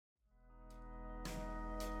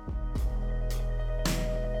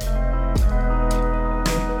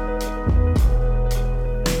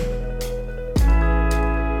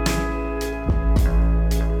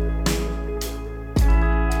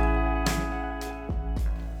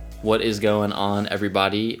What is going on,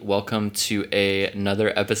 everybody? Welcome to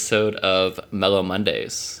another episode of Mellow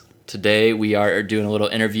Mondays. Today we are doing a little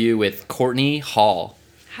interview with Courtney Hall.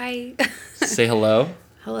 Hi. Say hello.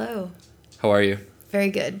 Hello. How are you?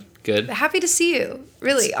 Very good. Good? Happy to see you.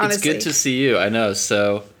 Really, honestly. It's good to see you, I know.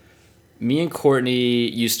 So, me and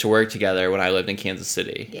Courtney used to work together when I lived in Kansas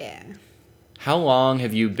City. Yeah. How long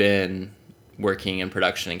have you been working in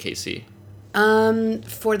production in KC?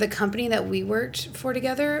 For the company that we worked for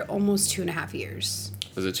together, almost 2.5 years.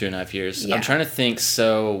 Was it 2.5 years? Yeah. I'm trying to think.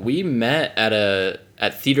 So we met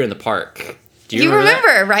at Theater in the Park. Do you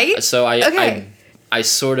remember, right? So Okay. I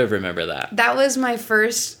sort of remember that. That was my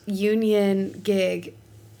first union gig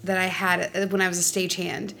that I had when I was a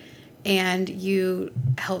stagehand, and you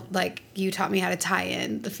taught me how to tie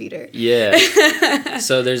in the feeder. Yeah.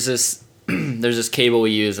 So there's this cable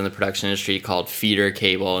we use in the production industry called feeder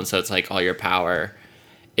cable, and so it's like all your power.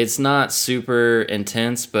 It's not super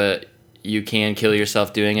intense, but you can kill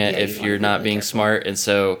yourself doing it if you're not being smart. And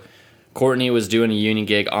so Courtney was doing a union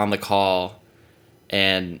gig on the call,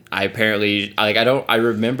 and I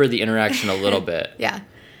remember the interaction a little bit. Yeah.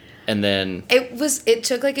 And then it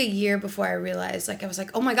took like a year before I realized, I was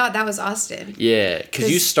like, oh my God, that was Austin. yeah, because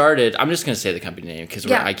you started, I'm just going to say the company name because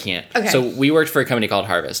I can't. Okay. So we worked for a company called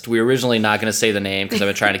Harvest. We were originally not going to say the name because I've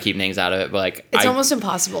been trying to keep names out of it, but it's almost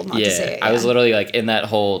impossible not to say it. Yeah. I was literally like in that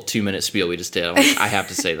whole 2-minute spiel we just did, I'm like, I have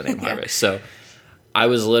to say the name Harvest. So I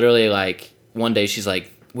was literally like, one day she's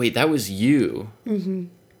like, wait, that was you. Mm-hmm.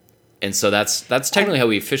 And so that's technically how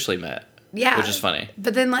we officially met. Yeah. Which is funny.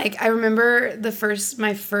 But then, I remember that was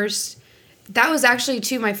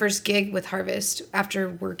actually, my first gig with Harvest after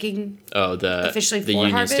working officially for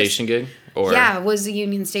Union Harvest. Station gig? Yeah, it was the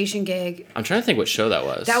Union Station gig. I'm trying to think what show that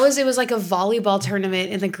was. It was like a volleyball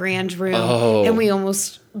tournament in the Grand Room. Oh. And we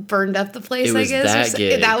almost burned up the place, I guess. That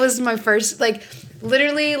gig. That was my first,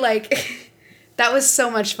 literally, that was so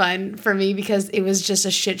much fun for me because it was just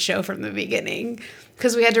a shit show from the beginning.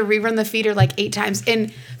 Because we had to rerun the feeder 8 times.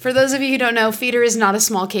 And for those of you who don't know, feeder is not a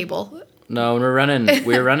small cable. No, we were running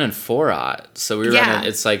 4/0. So we were running,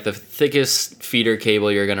 it's like the thickest feeder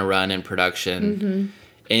cable you're going to run in production.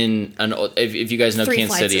 Mm-hmm. If you guys know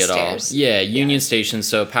Kansas City at all. Yeah, Union Station.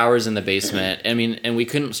 So power's in the basement. I mean, and we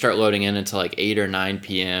couldn't start loading in until 8 or 9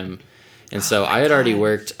 p.m. And so I had already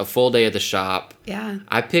worked a full day at the shop. Yeah.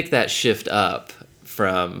 I picked that shift up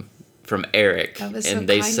from Eric, that was and so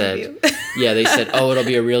they kind said, of you. yeah, they said, oh, it'll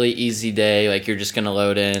be a really easy day. You're just gonna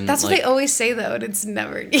load in. That's what they always say though, and it's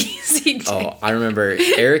never an easy day. Oh, I remember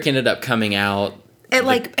Eric ended up coming out at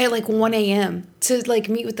 1 a.m. to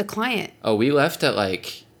meet with the client. Oh, we left at I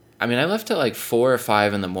left at 4 or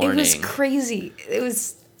 5 in the morning. It was crazy. It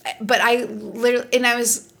was, but I literally,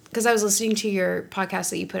 because I was listening to your podcast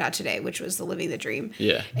that you put out today, which was the Living the Dream.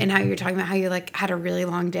 Yeah. And how you were talking about how you had a really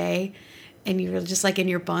long day, and you were just in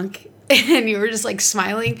your bunk. And you were just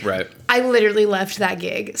smiling. Right. I literally left that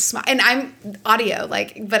gig. And I'm audio,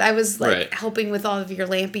 but I was helping with all of your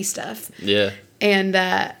lampy stuff. Yeah. And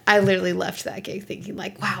I literally left that gig thinking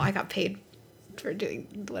wow, I got paid for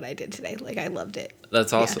doing what I did today. I loved it.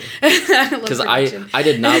 That's awesome. Yeah. Because I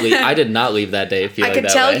did not leave that day feeling that way. I could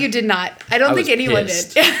tell you did not. I don't think anyone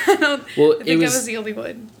pissed. did. I think I was the only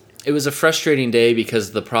one. It was a frustrating day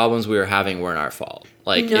because the problems we were having weren't our fault.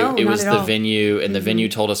 It was the venue, and the venue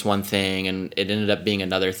told us one thing, and it ended up being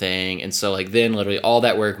another thing. And so, then literally all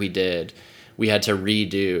that work we did, we had to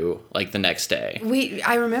redo, the next day.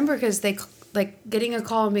 I remember because they, getting a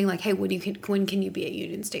call and being hey, when can you be at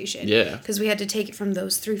Union Station? Yeah. Because we had to take it from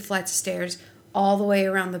those 3 flights of stairs all the way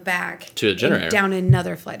around the back. To a generator. Down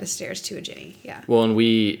another flight of stairs to a Jenny, yeah. Well, and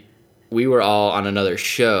we were all on another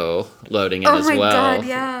show loading in as well. Oh my God,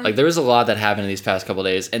 yeah. There was a lot that happened in these past couple of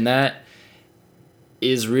days, and that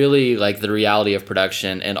is really the reality of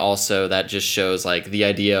production, and also that just shows the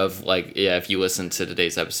idea of if you listen to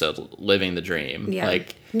today's episode, living the dream. Yeah.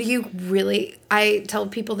 I tell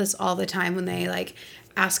people this all the time when they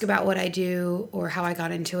ask about what I do or how I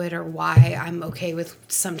got into it or why I'm okay with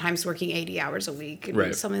sometimes working 80 hours a week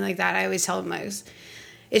and something like that. I always tell them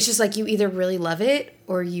it's just you either really love it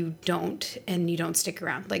or you don't, and you don't stick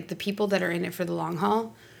around. The people that are in it for the long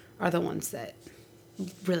haul are the ones that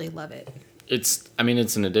really love it. It's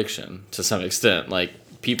an addiction to some extent.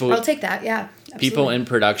 People. I'll take that. Yeah. Absolutely. People in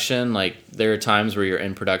production, there are times where you're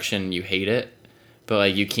in production and you hate it,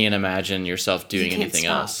 but you can't imagine yourself doing anything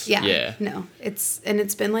else. Yeah. Yeah. No, it's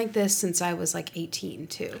been like this since I was 18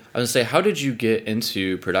 too. I was gonna say, how did you get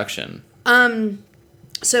into production?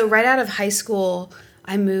 So right out of high school,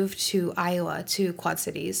 I moved to Iowa, to Quad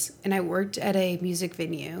Cities, and I worked at a music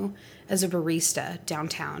venue as a barista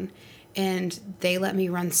downtown. and they let me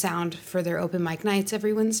run sound for their open mic nights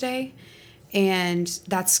every Wednesday. And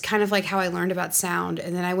that's kind of like how I learned about sound.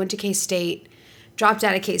 And then I went to K-State, dropped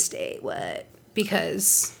out of K-State,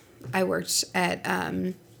 because I worked at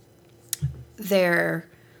their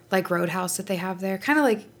like Roadhouse that they have there. Kind of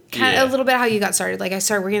a little bit how you got started. Like I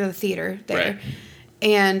started working at the theater there. Right.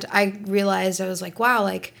 And I realized, I was like, wow,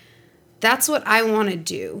 like that's what I want to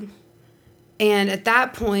do. And at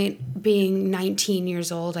that point, being 19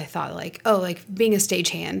 years old, I thought like, oh, like being a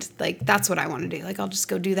stagehand, like that's what I want to do. Like I'll just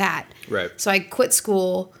go do that. Right. So I quit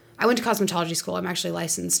school. I went to cosmetology school. I'm actually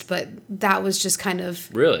licensed, but that was just kind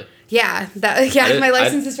of really. Yeah. My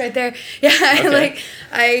license is right there. Yeah. Okay.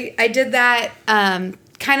 I did that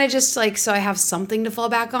kind of just like so I have something to fall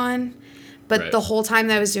back on. But the whole time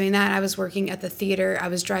that I was doing that, I was working at the theater. I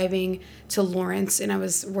was driving to Lawrence, and I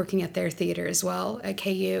was working at their theater as well at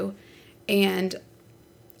KU. And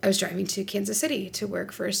I was driving to Kansas City to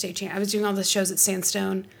work for a stagehand. I was doing all the shows at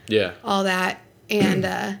Sandstone. Yeah. All that. And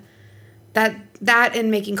that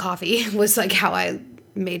and making coffee was like how I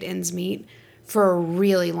made ends meet for a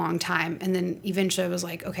really long time. And then eventually I was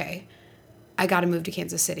like, okay, I got to move to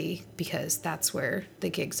Kansas City because that's where the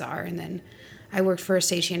gigs are. And then I worked for a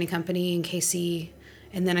stagehanding company in KC.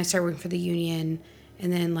 And then I started working for the Union.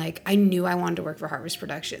 And then, like, I knew I wanted to work for Harvest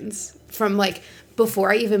Productions. From, like,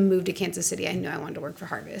 before I even moved to Kansas City, I knew I wanted to work for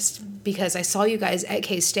Harvest. Because I saw you guys at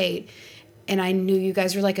K-State, and I knew you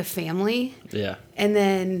guys were, like, a family. Yeah. And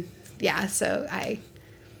then, yeah, so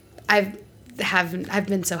I've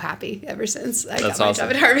been so happy ever since I got my job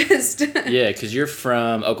at Harvest. Yeah, because you're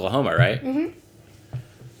from Oklahoma, right? Mm-hmm.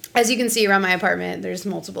 As you can see around my apartment, there's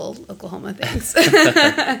multiple Oklahoma things.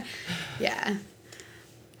 Yeah.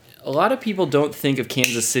 A lot of people don't think of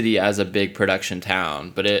Kansas City as a big production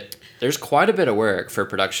town, but there's quite a bit of work for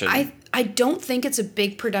production. I don't think it's a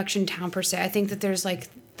big production town per se. I think that there's like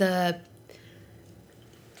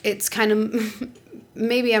it's kind of,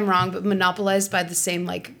 maybe I'm wrong, but monopolized by the same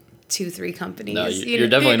like 2-3 companies. No, you're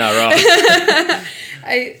definitely not wrong.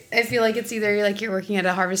 I feel like it's either like you're working at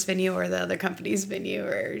a Harvest venue or the other company's venue,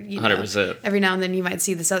 or 100%. Every now and then you might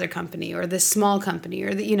see this other company or this small company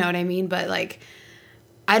or you know what I mean. But like,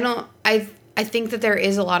 I think that there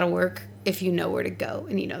is a lot of work if you know where to go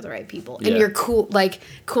and you know the right people and you're cool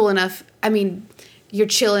enough. I mean, you're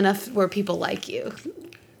chill enough where people like you.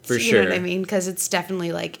 For sure. You know what I mean? Because it's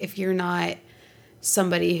definitely like if you're not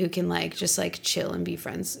somebody who can like just like chill and be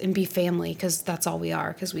friends and be family, because that's all we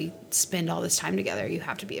are, because we spend all this time together. You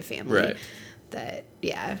have to be a family. Right. That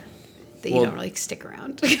you don't really stick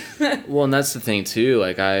around. Well, and that's the thing too.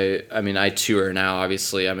 Like I mean I tour now.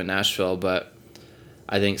 Obviously I'm in Nashville, but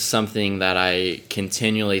I think something that I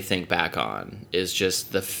continually think back on is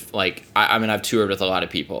just I mean I've toured with a lot of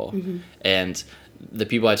people, mm-hmm. and the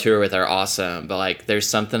people I tour with are awesome, but like there's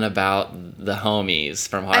something about the homies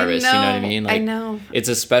from Harvest, you know what I mean? Like, I know. It's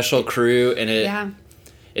a special crew, and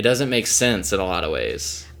it doesn't make sense in a lot of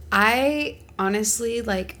ways. I honestly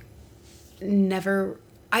I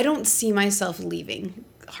don't see myself leaving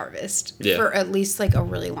Harvest for at least like a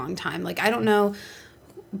really long time. Like I don't know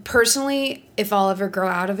personally if I'll ever grow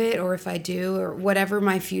out of it or if I do or whatever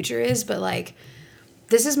my future is, but like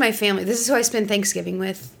this is my family. This is who I spend Thanksgiving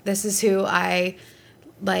with. This is who I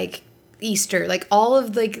like Easter. Like all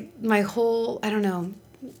of like my whole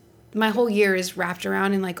year is wrapped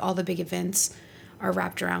around, and like all the big events are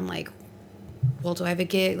wrapped around like, well, do I have a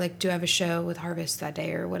gig? Like, do I have a show with Harvest that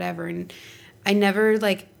day or whatever? And I never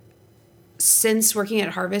like, since working at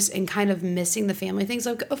Harvest and kind of missing the family things,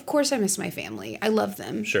 like, of course I miss my family. I love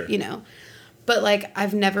them. Sure. You know, but like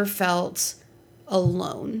I've never felt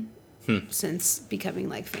alone since becoming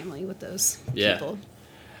like family with those people. Well,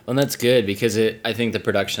 and that's good because I think the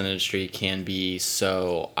production industry can be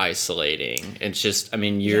so isolating. It's just, I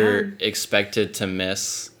mean, you're expected to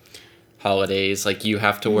miss holidays. Like you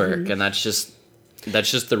have to work, and that's just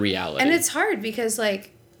the reality. And it's hard because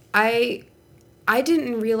like I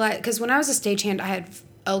didn't realize, because when I was a stagehand, I had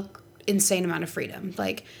an insane amount of freedom.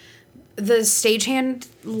 Like the stagehand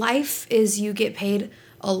life is you get paid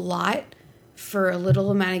a lot for a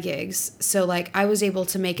little amount of gigs. So like I was able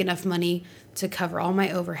to make enough money to cover all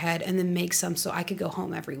my overhead and then make some so I could go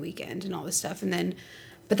home every weekend and all this stuff. And then,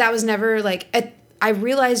 but that was never like, I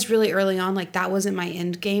realized really early on, like that wasn't my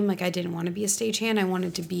end game. Like I didn't want to be a stagehand. I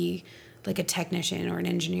wanted to be like a technician or an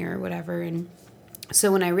engineer or whatever. And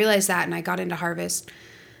so when I realized that and I got into Harvest,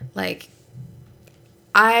 like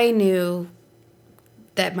I knew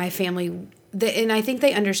that my family, and I think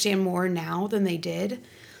they understand more now than they did,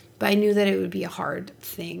 but I knew that it would be a hard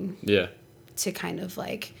thing to kind of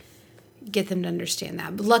like get them to understand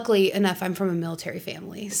that. But luckily enough, I'm from a military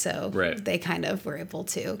family, so right. they kind of were able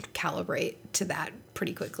to calibrate to that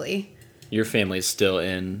pretty quickly. Your family's still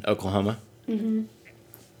in Oklahoma? Mm-hmm.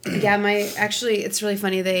 Yeah, it's really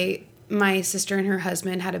funny. My sister and her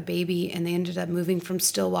husband had a baby, and they ended up moving from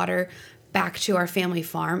Stillwater back to our family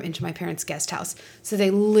farm into my parents' guest house. So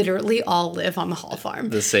they literally all live on the Hall farm.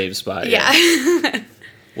 The same spot. Yeah.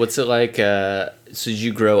 What's it like? So did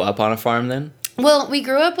you grow up on a farm then? Well, we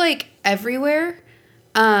grew up like everywhere.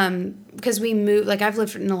 Because we moved, like I've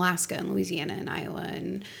lived in Alaska and Louisiana and Iowa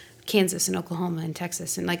and Kansas and Oklahoma and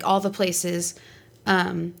Texas and like all the places.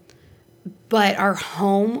 But our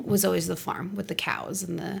home was always the farm with the cows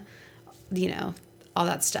and all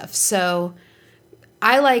that stuff. So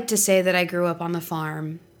I like to say that I grew up on the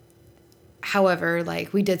farm. However,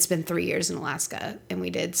 like we did spend 3 years in Alaska and we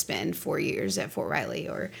did spend 4 years at Fort Riley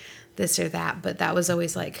or this or that. But that was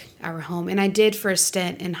always like our home. And I did for a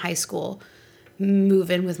stint in high school move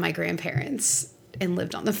in with my grandparents and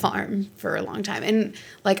lived on the farm for a long time. And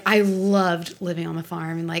like I loved living on the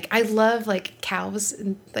farm and like I love like cows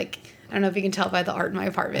and like I don't know if you can tell by the art in my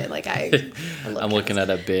apartment. Like I love I'm looking at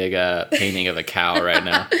a big painting of a cow right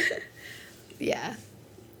now. Yeah.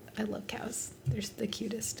 I love cows. They're the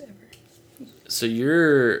cutest ever. So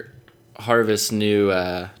you're Harvest's new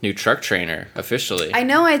truck trainer officially. I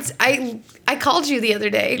know. I called you the other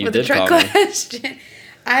day with a truck question.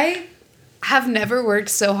 I have never worked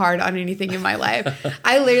so hard on anything in my life.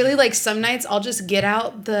 I literally like some nights I'll just get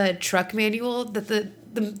out the truck manual that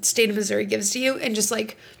the state of Missouri gives to you and just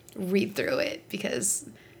like read through it because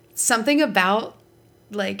something about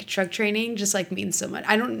like truck training just like means so much.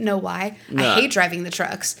 I don't know why. No. I hate driving the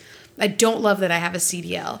trucks. I don't love that I have a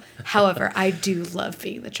CDL. However, I do love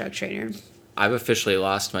being the truck trainer. I've officially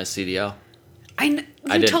lost my CDL.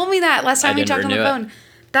 You told me that last time we talked on the phone.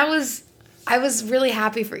 I was really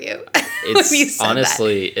happy for you. It's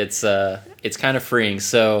honestly, it's kind of freeing.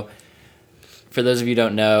 So for those of you who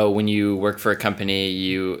don't know, when you work for a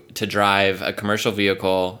company, to drive a commercial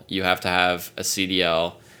vehicle, you have to have a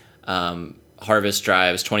CDL. Harvest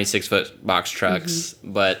drives 26-foot box trucks,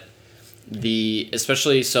 but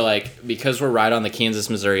especially so like because we're right on the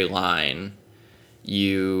Kansas-Missouri line,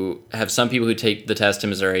 you have some people who take the test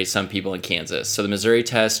in Missouri, some people in Kansas. So the Missouri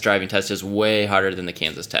driving test is way harder than the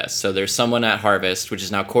Kansas test. So there's someone at Harvest, which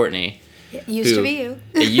is now Courtney. It used to be you.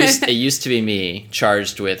 it used to be me,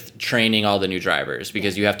 charged with training all the new drivers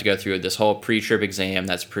because you have to go through this whole pre-trip exam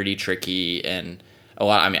that's pretty tricky and a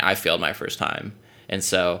lot. I mean, I failed my first time, and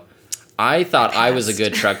so I thought I was a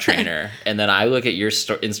good truck trainer, and then I look at your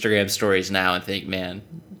Instagram stories now and think, man,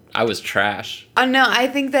 I was trash. Oh no, I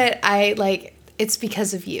think that it's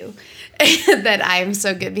because of you that I'm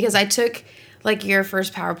so good because I took like your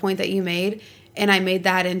first PowerPoint that you made and I made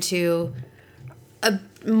that into a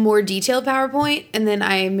more detailed PowerPoint and then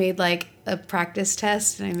I made like a practice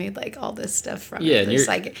test and I made like all this stuff from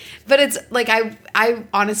it. But it's like I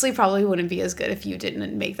honestly probably wouldn't be as good if you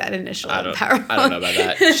didn't make that initial PowerPoint. I don't know about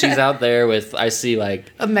that. She's out there with I see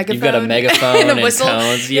like a megaphone. You've got a megaphone and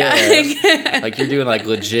tones. Yeah. Like you're doing like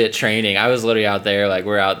legit training. I was literally out there, like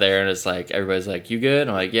we're out there and it's like everybody's like, "You good?"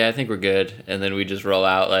 I'm like, "Yeah, I think we're good." And then we just roll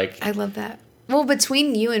out like I love that. Well,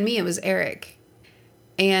 between you and me it was Eric.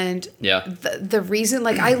 And the reason,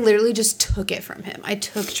 like, I literally just took it from him. I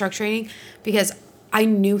took truck training because I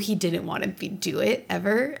knew he didn't want to do it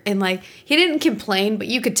ever. And, like, he didn't complain, but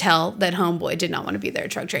you could tell that homeboy did not want to be there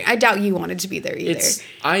at truck training. I doubt you wanted to be there either.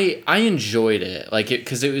 I enjoyed it. Like,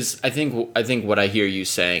 because it was, I think what I hear you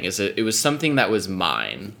saying is that it was something that was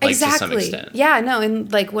mine. Like, exactly. To some extent. Yeah, no.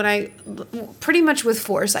 And, like, pretty much with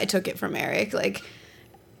force, I took it from Eric. Like,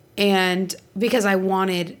 and because I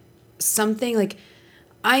wanted something, like,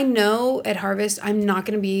 I know at Harvest I'm not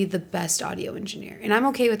going to be the best audio engineer, and I'm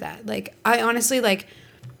okay with that. Like, I honestly, like,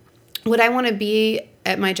 what I want to be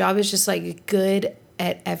at my job is just, like, good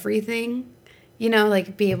at everything, you know,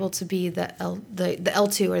 like, be able to be the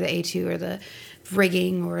L2 or the A2 or the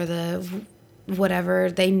rigging or the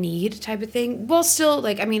whatever they need type of thing. Well, still,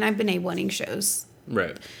 like, I mean, I've been A1ing shows.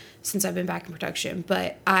 Right. Since I've been back in production,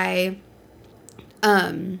 but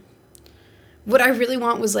what I really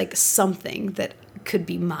want was, like, something that could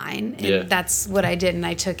be mine, and that's what I did, and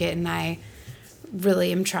I took it, and I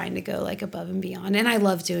really am trying to go, like, above and beyond, and I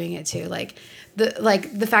love doing it too. Like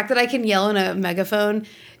the fact that I can yell in a megaphone,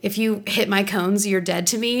 "If you hit my cones, you're dead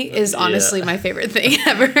to me," is honestly my favorite thing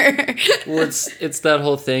ever. Well, it's that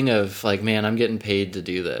whole thing of like, man, I'm getting paid to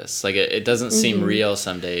do this. Like, it doesn't seem real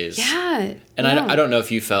some days. Yeah. And I don't know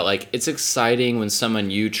if you felt like it's exciting when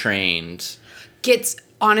someone you trained gets,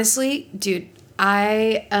 honestly, dude,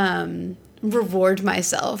 reward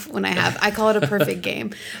myself when I call it a perfect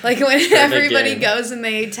game. Like when everybody goes and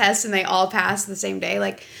they test and they all pass the same day.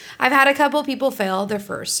 Like I've had a couple people fail their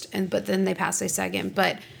first but then they pass their second.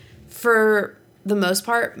 But for the most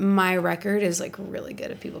part, my record is like really good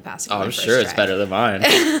at people passing. Oh, I'm sure it's better than mine.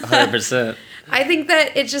 100%. I think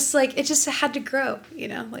that it just had to grow,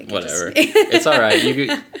 like whatever. It's all right.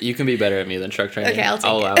 You can be better at me than truck training. Okay,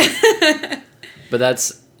 I'll allow it. But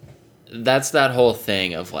that's that whole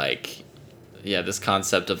thing of like, yeah, this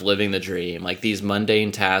concept of living the dream, like these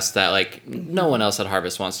mundane tasks that like no one else at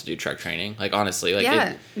Harvest wants to do truck training. Like honestly, like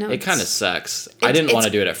it kind of sucks. I didn't want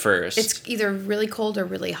to do it at first. It's either really cold or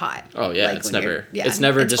really hot. Oh yeah, like it's never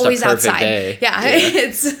just a perfect outside. Day.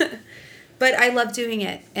 Yeah. But I love doing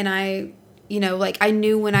it, and I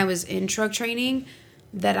knew when I was in truck training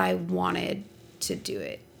that I wanted to do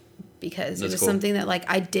it because it was something that like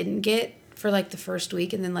I didn't get for like the first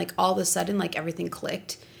week, and then like all of a sudden like everything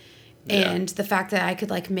clicked. Yeah. And the fact that I could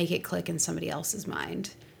like make it click in somebody else's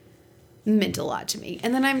mind meant a lot to me.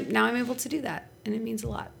 And then I'm able to do that, and it means a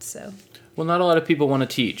lot. So. Well, not a lot of people want to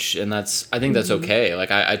teach, and I think that's okay. Like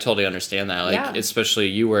I totally understand that. Like especially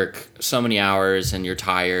you work so many hours and you're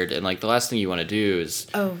tired, and like the last thing you want to do is.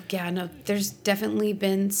 Oh yeah, no. There's definitely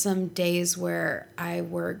been some days where I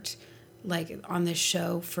worked like on this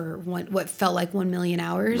show for what felt like 1 million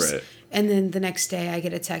hours, right. And then the next day I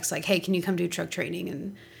get a text like, "Hey, can you come do truck training?"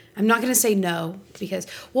 And I'm not going to say no because,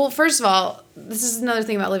 well, first of all, this is another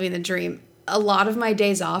thing about living the dream. A lot of my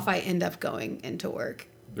days off, I end up going into work.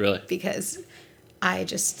 Really? Because I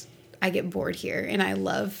get bored here, and I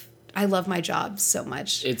love my job so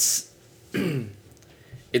much. It's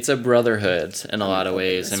a brotherhood in a lot of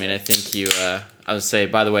ways. I mean, I think you, I would say,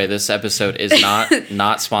 by the way, this episode is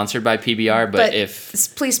not sponsored by PBR, but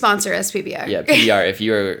please sponsor us, PBR. Yeah, PBR, if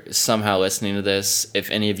you're somehow listening to this,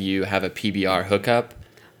 if any of you have a PBR hookup.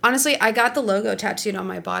 Honestly, I got the logo tattooed on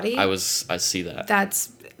my body. I see that.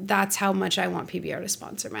 That's how much I want PBR to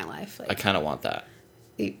sponsor my life. Like, I kind of want that.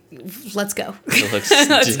 Let's go. It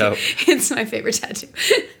looks dope. It's my favorite tattoo.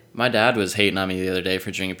 My dad was hating on me the other day for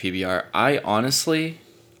drinking PBR. I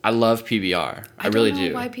love PBR. I really do. I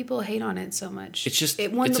don't know why people hate on it so much. It's just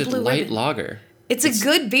it won it's the Blue a light Ribbon. lager. It's a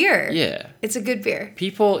good beer. Yeah. It's a good beer.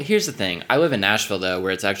 Here's the thing. I live in Nashville, though,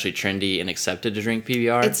 where it's actually trendy and accepted to drink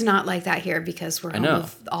PBR. It's not like that here because we're home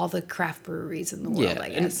of all the craft breweries in the world, I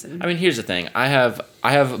guess. I mean, here's the thing. I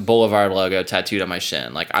have Boulevard logo tattooed on my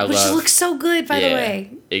shin. Like Which looks so good, by the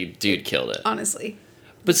way. Dude killed it. Honestly.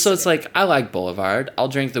 But so it's like, I like Boulevard. I'll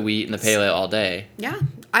drink the wheat and the pale ale all day. Yeah.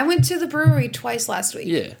 I went to the brewery twice last week.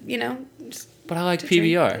 Yeah. But I like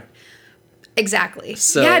PBR. Exactly.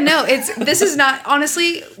 So. Yeah, no, this is not,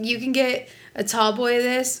 honestly, you can get a tall boy of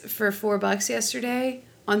this for $4 yesterday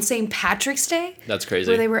on St. Patrick's Day. That's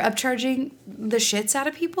crazy. Where they were upcharging the shits out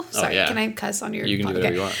of people. Sorry, can I cuss on your You can podcast? do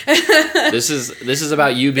whatever you want. This is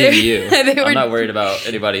about you being you. I'm not worried about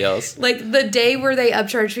anybody else. Like the day where they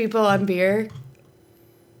upcharge people on beer,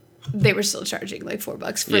 they were still charging like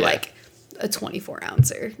 $4 for like a 24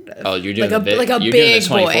 ouncer. Oh, you're doing like a you're big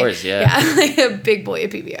doing the 24s, boy. Yeah, like a big boy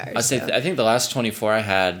of PBR. I think the last 24 I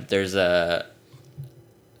had, there's a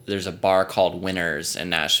bar called Winners in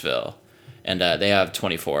Nashville, and they have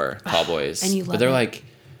 24 tall boys. And you love but they're like,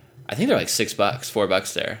 I think they're like $6,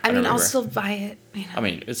 $4 there. I mean, I'll still buy it. I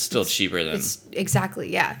mean, it's still cheaper than.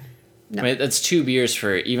 Exactly, yeah. No. I mean, that's 2 beers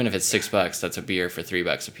for, even if it's $6, that's a beer for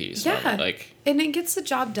 $3 a piece. Yeah, like, and it gets the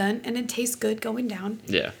job done, and it tastes good going down.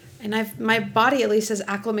 Yeah. And my body at least has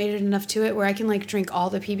acclimated enough to it where I can like drink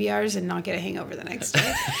all the PBRs and not get a hangover the next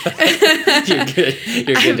day. You're good.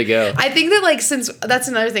 You're good to go. I think that that's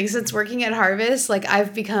another thing. Since working at Harvest, like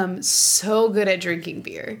I've become so good at drinking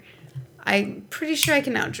beer. I'm pretty sure I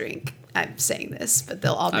can now drink. I'm saying this, but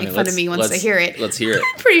they'll all make fun of me once they hear it. Let's hear it.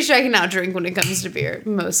 I'm pretty sure I can now drink when it comes to beer.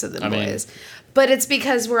 Most of the boys. But it's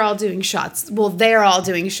because we're all doing shots. Well, they're all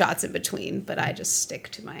doing shots in between, but I just stick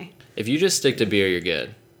to my... If you just stick to beer, you're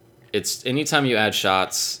good. It's anytime you add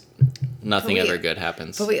shots, nothing ever good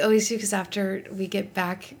happens. But we always do, because after we get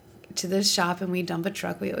back to the shop and we dump a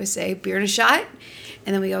truck, we always say beer and a shot,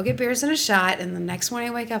 and then we go get beers and a shot, and the next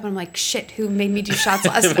morning I wake up and I'm like, shit, who made me do shots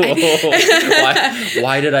last night?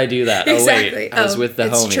 Why did I do that? Exactly. Oh wait, I was with the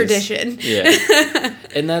homies. It's tradition. Yeah.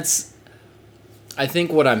 And that's, I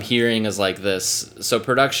think what I'm hearing is like this. So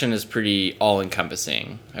production is pretty all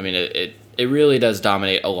encompassing. I mean, it really does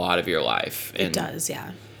dominate a lot of your life. It does,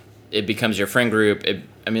 yeah. It becomes your friend group.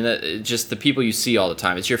 Just the people you see all the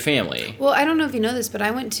time. It's your family. Well, I don't know if you know this, but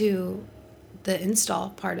I went to the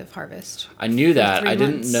install part of Harvest. I knew that. I months.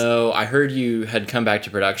 didn't know. I heard you had come back to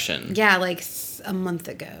production. Yeah, like a month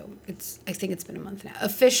ago. I think it's been a month now.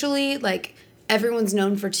 Officially, like everyone's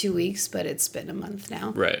known for 2 weeks, but it's been a month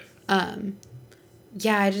now. Right.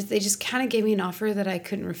 Yeah, they just kind of gave me an offer that I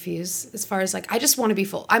couldn't refuse. As far as like, I just want to be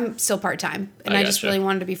full. I'm still part time, and I just really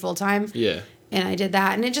wanted to be full time. Yeah. And I did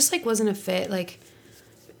that, and it just like wasn't a fit. Like,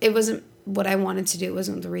 it wasn't what I wanted to do. It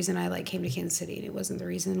wasn't the reason I like came to Kansas City, and it wasn't the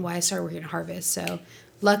reason why I started working at Harvest. So,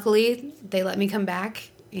 luckily, they let me come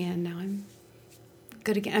back, and now I'm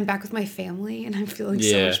good again. I'm back with my family, and I'm feeling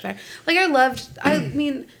so much better. Like, I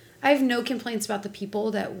mean, I have no complaints about the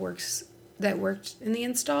people that worked in the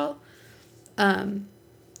install.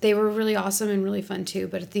 They were really awesome and really fun too,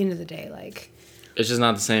 but at the end of the day, like, it's just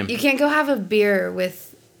not the same. You can't go have a beer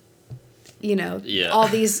with, all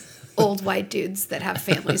these old white dudes that have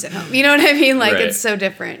families at home. You know what I mean? Like, It's so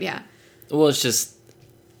different. Yeah. Well, it's just,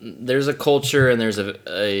 there's a culture and there's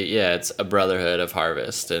it's a brotherhood of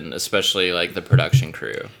Harvest, and especially like the production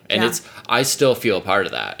crew. And I still feel a part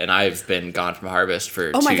of that. And I've been gone from Harvest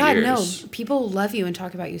for 2 years. Oh my God, no. People love you and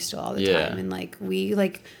talk about you still all the time. And like, when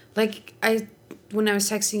I was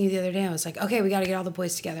texting you the other day, I was like, okay, we got to get all the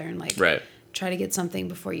boys together and like try to get something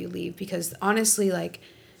before you leave. Because honestly, like,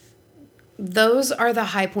 those are the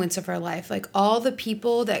high points of our life. Like, all the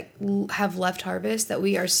people that have left Harvest that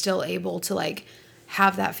we are still able to like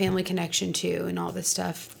have that family connection to and all this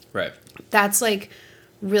stuff. Right. That's like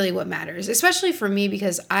really what matters, especially for me,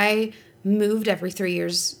 because I moved every 3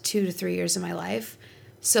 years, 2 to 3 years of my life.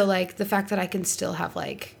 So like the fact that I can still have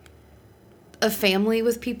like a family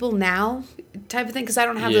with people now type of thing, because I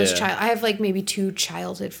don't have those I have like maybe 2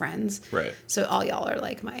 childhood friends. Right. So all y'all are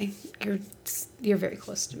like you're very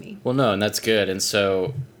close to me. Well, no, and that's good. And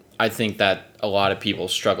so I think that a lot of people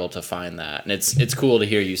struggle to find that. And it's cool to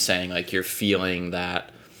hear you saying like you're feeling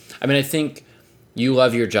that. I mean, I think you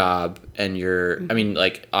love your job and I mean,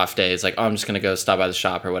 like off days, like, oh, I'm just going to go stop by the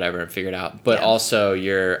shop or whatever and figure it out. But also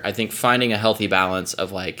I think finding a healthy balance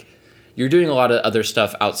of like, you're doing a lot of other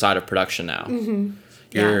stuff outside of production now. Mm-hmm.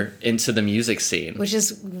 You're into the music scene. Which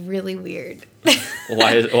is really weird.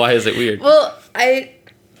 Why is it weird? Well, I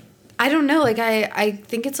don't know. Like, I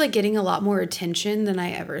think it's like getting a lot more attention than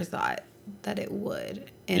I ever thought that it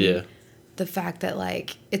would. And the fact that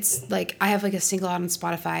like, it's like, I have like a single out on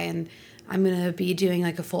Spotify, and I'm going to be doing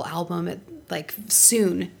like a full album at like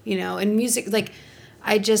soon, and music. Like,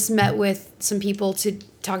 I just met with some people to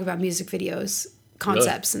talk about music videos,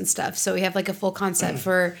 concepts and stuff. So we have like a full concept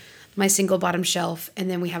for my single Bottom Shelf, and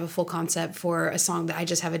then we have a full concept for a song that I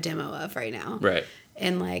just have a demo of right now. Right.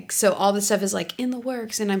 And like, so all this stuff is like in the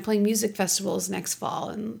works, and I'm playing music festivals next fall.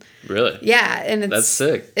 And really? Yeah. And that's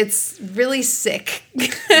sick. It's really sick.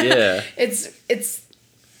 Yeah. It's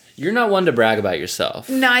You're not one to brag about yourself.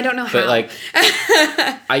 No, I don't know how. But like,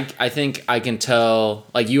 I think I can tell,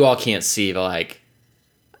 like, you all can't see, but like,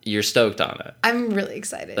 you're stoked on it. I'm really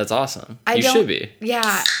excited. That's awesome. You should be.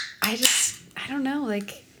 Yeah. I don't know.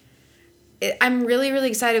 Like, I'm really, really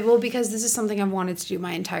excited. Well, because this is something I've wanted to do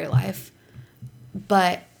my entire life.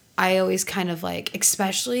 But I always kind of like,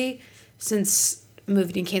 especially since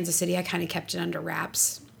moving in Kansas City, I kind of kept it under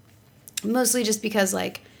wraps. Mostly just because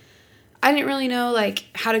like, I didn't really know like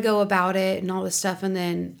how to go about it and all this stuff. And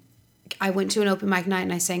then I went to an open mic night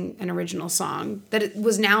and I sang an original song that it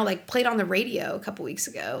was now like played on the radio a couple weeks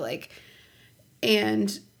ago. Like,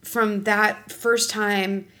 and from that first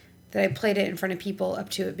time that I played it in front of people up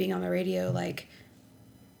to it being on the radio, like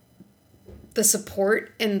the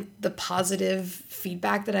support and the positive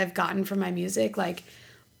feedback that I've gotten from my music, like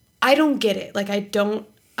I don't get it. Like I don't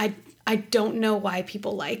know why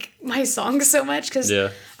people like my songs so much, because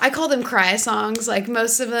I call them cry songs. Like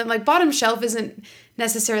most of them, like Bottom Shelf isn't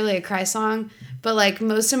necessarily a cry song, but like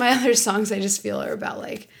most of my other songs I just feel are about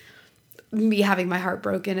like me having my heart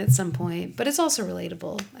broken at some point. But it's also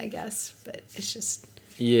relatable, I guess. But it's just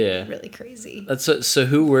really crazy. So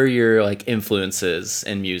who were your like influences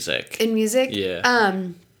in music? Yeah.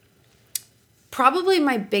 Probably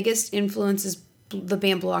my biggest influence is the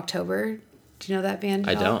band Blue October. Do you know that band?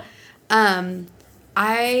 I don't.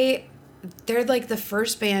 They're like the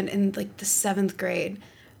first band in like the 7th grade.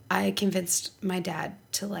 I convinced my dad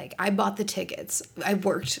to like, I bought the tickets. I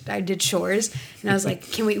did chores, and I was like,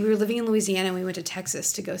 we were living in Louisiana and we went to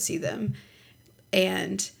Texas to go see them.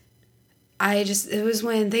 And it was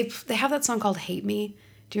when they have that song called Hate Me.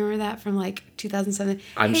 Do you remember that from like 2007?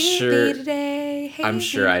 I'm sure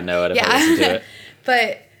I know it if I listen to it.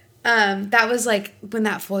 But that was like when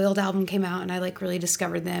that Foiled album came out, and I like really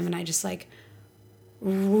discovered them, and I just like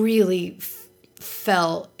really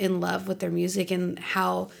fell in love with their music, and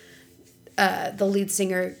how the lead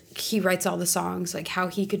singer, he writes all the songs, like how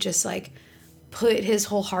he could just like put his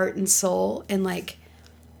whole heart and soul, and like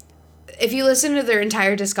if you listen to their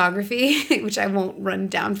entire discography, which I won't run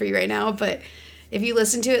down for you right now, but if you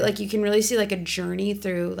listen to it, like, you can really see, like, a journey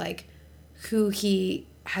through, like, who he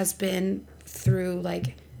has been through,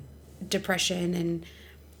 like, depression and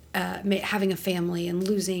having a family and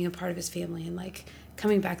losing a part of his family and, like,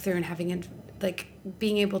 coming back through and having, like,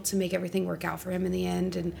 being able to make everything work out for him in the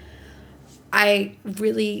end. And I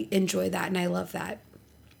really enjoy that, and I love that.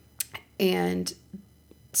 And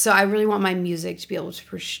so I really want my music to be able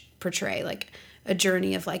to portray, like, a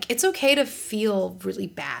journey of, like, it's okay to feel really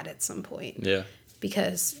bad at some point. Yeah.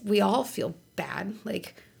 Because we all feel bad.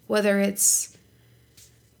 Like, whether it's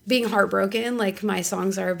being heartbroken, like my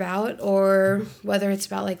songs are about, or whether it's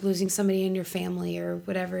about, like, losing somebody in your family or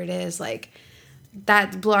whatever it is, like,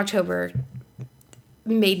 that Blue October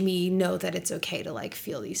made me know that it's okay to, like,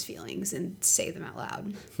 feel these feelings and say them out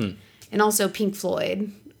loud. And also Pink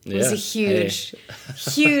Floyd was a huge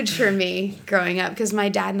for me growing up, because my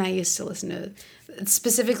dad and I used to listen to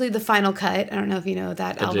specifically The Final Cut. I don't know if you know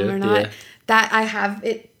that album or not. That I have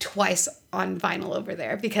it twice on vinyl over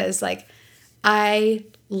there, because, like, I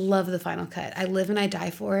love The Final Cut. I live and I die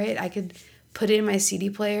for it. I could put it in my CD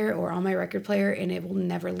player or on my record player and it will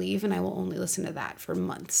never leave, and I will only listen to that for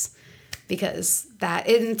months, because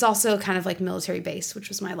it's also kind of like military base, which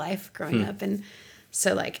was my life growing up. And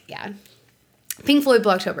so, like, yeah. Pink Floyd,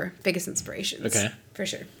 Blue October, biggest inspirations. Okay. For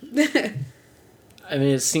sure. I mean,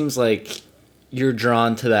 it seems like you're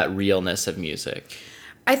drawn to that realness of music.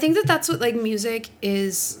 I think that that's what, like, music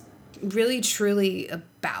is really truly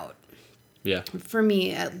about. Yeah. For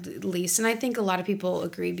me, at least. And I think a lot of people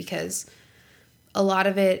agree, because a lot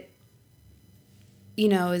of it, you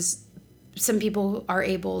know, is some people are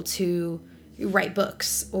able to write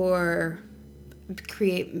books or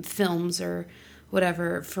create films or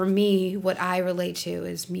whatever. For me, what I relate to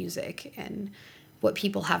is music and what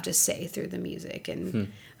people have to say through the music.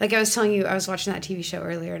 And like I was telling you, I was watching that TV show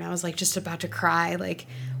earlier and I was, like, just about to cry. Like,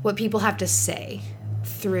 what people have to say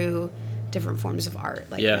through different forms of art,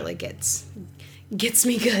 like, really gets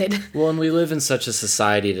me good. Well, and we live in such a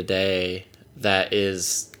society today that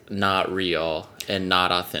is not real and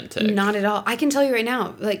not authentic. Not at all. I can tell you right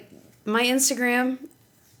now, like, my Instagram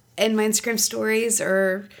and my Instagram stories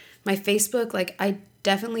or my Facebook, like, I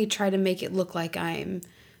definitely try to make it look like I'm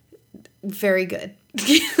very good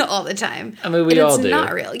all the time. I mean, we all do. It's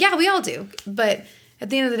not real. Yeah, we all do. But at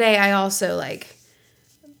the end of the day, I also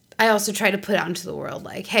try to put out into the world,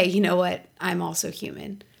 like, hey, you know what? I'm also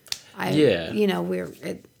human. You know,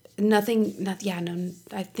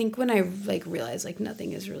 I think when I, like, realize, like,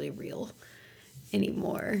 nothing is really real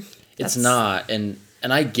anymore. It's not. And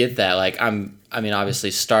I get that. Like, I mean,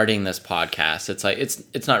 obviously starting this podcast, it's like,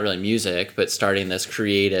 it's not really music, but starting this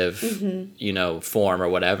creative, you know, form or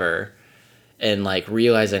whatever. And, like,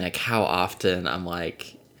 realizing, like, how often I'm,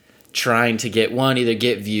 like, trying to either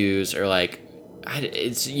get views or, like,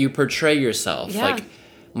 you portray yourself. Yeah. Like,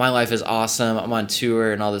 my life is awesome. I'm on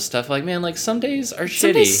tour and all this stuff. Like, man, like, some days are shitty.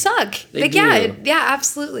 Some days suck. They do. Yeah,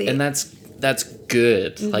 absolutely. And that's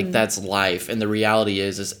good. Like, that's life. And the reality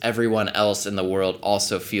is everyone else in the world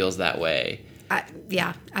also feels that way.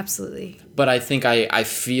 Yeah, absolutely. But I think I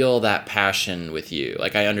feel that passion with you.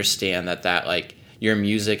 Like, I understand that like, your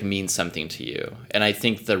music means something to you. And I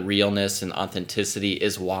think the realness and authenticity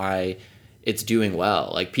is why it's doing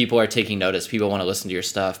well. Like, people are taking notice. People want to listen to your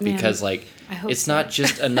stuff because, like, it's not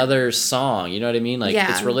just another song. You know what I mean? Like,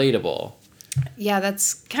 it's relatable. Yeah,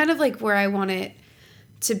 that's kind of, like, where I want it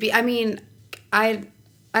to be. I mean, I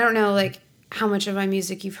don't know, like, how much of my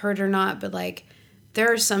music you've heard or not, but, like,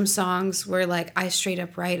 there are some songs where, like, I straight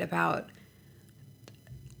up write about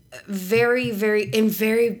very,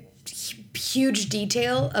 very huge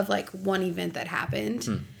detail of, like, one event that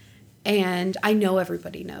happened. And I know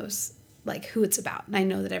everybody knows, like, who it's about. And I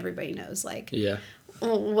know that everybody knows, like,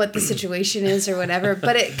 what the situation is or whatever.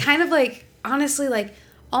 But it kind of, like, honestly, like,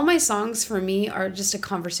 all my songs for me are just a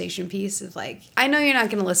conversation piece of, like, I know you're not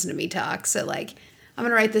going to listen to me talk. So, like, I'm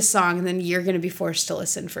going to write this song and then you're going to be forced to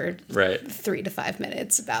listen for 3 to 5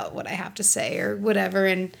 minutes about what I have to say or whatever.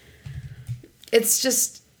 And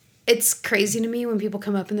it's crazy to me when people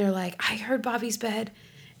come up and they're like, I heard Bobby's Bed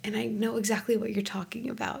and I know exactly what you're talking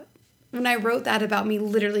about. When I wrote that about me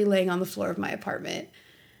literally laying on the floor of my apartment,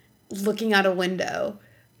 looking out a window,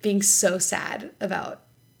 being so sad about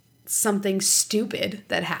something stupid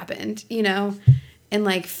that happened, you know, and,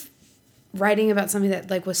 like, writing about something that,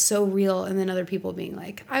 like, was so real, and then other people being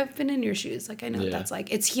like, I've been in your shoes. Like, I know what that's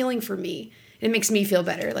like. It's healing for me. It makes me feel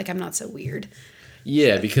better. Like, I'm not so weird.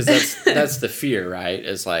 Yeah, because that's the fear, right?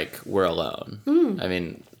 Is, like, we're alone. I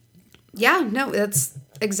mean. Yeah, no, that's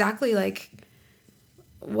exactly, like,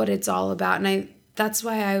 what it's all about. And that's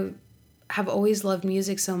why have always loved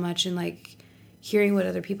music so much, and like hearing what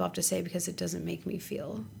other people have to say, because it doesn't make me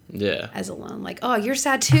feel as alone. Like, oh, you're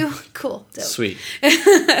sad too? Cool. Dope. Sweet.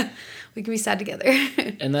 We can be sad together.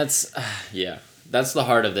 And that's that's the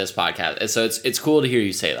heart of this podcast. So it's cool to hear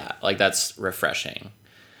you say that. Like, that's refreshing,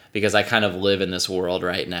 because I kind of live in this world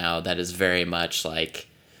right now that is very much like,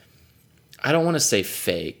 I don't want to say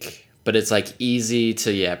fake, but it's like easy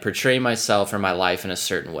to portray myself or my life in a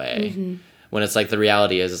certain way. Mm-hmm. When it's like the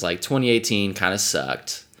reality is like 2018 kind of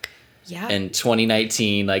sucked. Yeah. And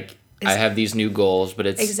 2019, like, I have these new goals, but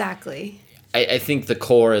it's... Exactly. I think the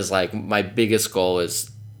core is, like, my biggest goal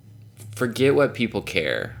is forget what people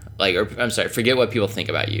care. Like, or, I'm sorry, forget what people think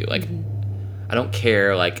about you. Like, I don't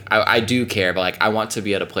care. Like, I do care, but, like, I want to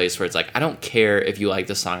be at a place where it's like, I don't care if you like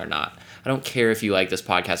this song or not. I don't care if you like this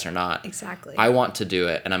podcast or not. Exactly. I want to do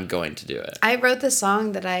it, and I'm going to do it. I wrote the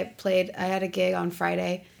song that I played. I had a gig on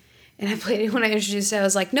Friday, and I played it when I introduced it. I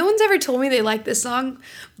was like, no one's ever told me they like this song,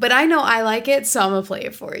 but I know I like it, so I'm going to play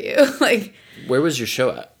it for you. Like, where was your show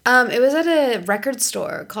at? It was at a record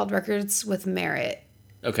store called Records with Merit.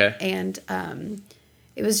 Okay. And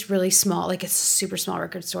it was really small. Like, it's a super small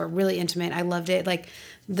record store, really intimate. I loved it. Like,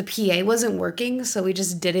 the PA wasn't working, so we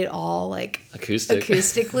just did it all, like,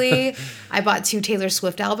 acoustically. I bought 2 Taylor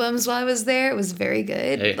Swift albums while I was there. It was very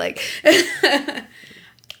good. Hey. Like...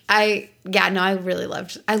 I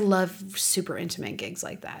love super intimate gigs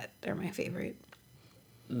like that. They're my favorite.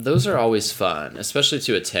 Those are always fun, especially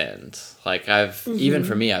to attend. Like, even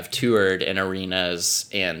for me, I've toured in arenas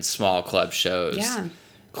and small club shows. Yeah.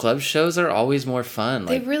 Club shows are always more fun.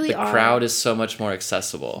 They really are. The crowd is so much more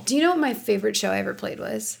accessible. Do you know what my favorite show I ever played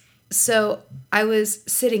was? So I was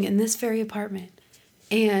sitting in this very apartment,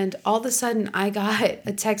 and all of a sudden I got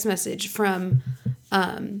a text message from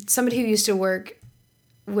somebody who used to work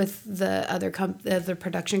with the other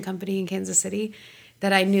production company in Kansas City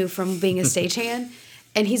that I knew from being a stagehand.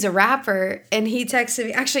 And he's a rapper, and he texted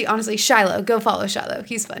me, actually, honestly, Shiloh, go follow Shiloh.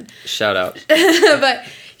 He's fun. Shout out. But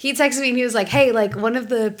he texted me, and he was like, hey, like, one of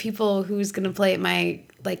the people who's going to play at my,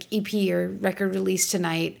 like, EP or record release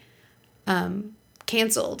tonight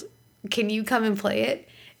canceled. Can you come and play it?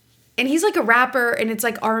 And he's like a rapper, and it's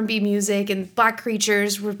like R&B music, and Black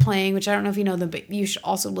Creatures were playing, which I don't know if you know them, but you should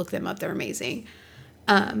also look them up. They're amazing.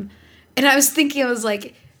 And I was thinking, I was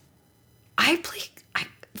like,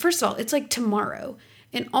 first of all, it's like tomorrow.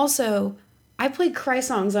 And also, I play cry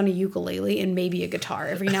songs on a ukulele and maybe a guitar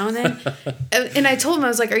every now and then. And I told him, I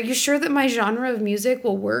was like, are you sure that my genre of music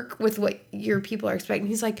will work with what your people are expecting?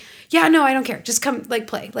 He's like, yeah, no, I don't care. Just come, like,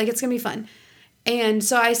 play. Like, it's going to be fun. And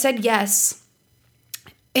so I said yes.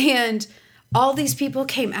 And all these people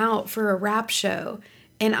came out for a rap show.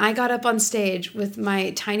 And I got up on stage with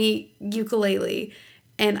my tiny ukulele,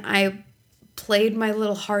 and I played my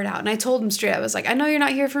little heart out. And I told him straight, I was like, I know you're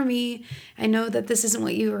not here for me. I know that this isn't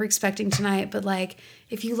what you were expecting tonight, but, like,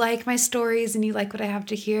 if you like my stories and you like what I have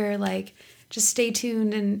to hear, like, just stay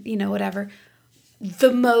tuned and, you know, whatever.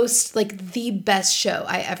 The best show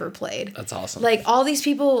I ever played. That's awesome. Like, all these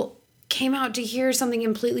people came out to hear something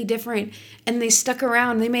completely different, and they stuck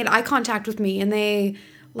around. They made eye contact with me, and they,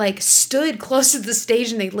 like, stood close to the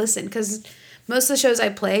stage and they listened, because most of the shows I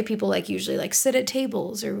play, people, like, usually, like, sit at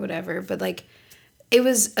tables or whatever, but, like, it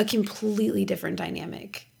was a completely different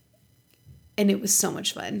dynamic, and it was so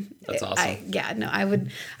much fun. That's awesome.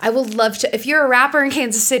 I would love to, if you're a rapper in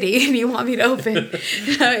Kansas City and you want me to open,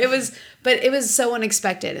 it was so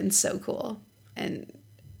unexpected and so cool, and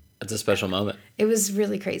it's a special moment. It was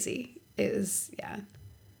really crazy. It was,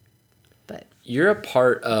 but you're a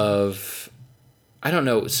part of, I don't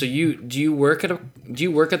know. So do you work at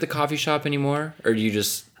the coffee shop anymore, or do you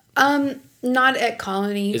just? Not at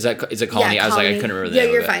Colony. Is it Colony? Yeah, I was Colony. like, I couldn't remember the name of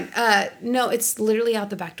it. Yeah, you're fine. No, it's literally out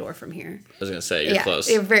the back door from here. I was gonna say you're close.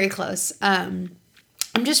 You're very close. I'm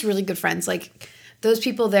just really good friends. Like, those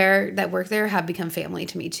people there that work there have become family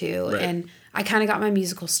to me too, right. And I kind of got my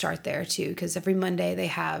musical start there too, because every Monday they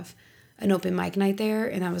have an open mic night there,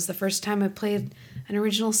 and that was the first time I played an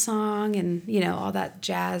original song and, you know, all that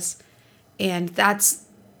jazz. And that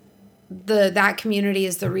community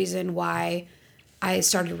is the reason why I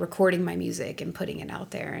started recording my music and putting it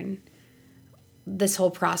out there. And this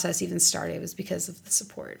whole process even started was because of the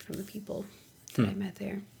support from the people that I met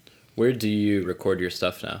there. Where do you record your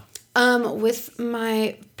stuff now? With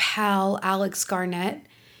my pal, Alex Garnett.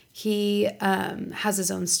 He has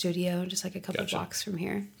his own studio just like a couple blocks from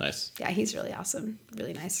here. Nice. Yeah, he's really awesome.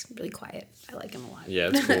 Really nice. Really quiet. I like him a lot. Yeah,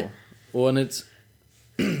 it's cool. Well, and it's...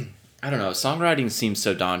 I don't know. Songwriting seems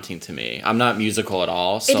so daunting to me. I'm not musical at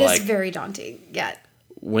all. So it is very daunting. Yeah.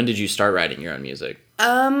 When did you start writing your own music?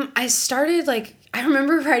 I started, like... I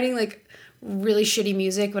remember writing, like, really shitty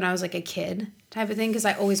music when I was like a kid type of thing, because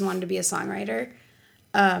I always wanted to be a songwriter,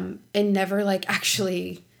 and never like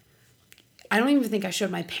actually, I don't even think I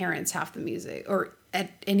showed my parents half the music or at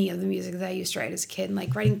any of the music that I used to write as a kid, and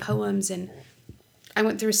like writing poems. And I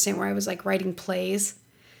went through a stint where I was like writing plays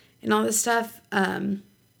and all this stuff. And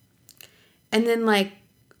then like,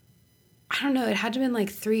 I don't know, it had to have been like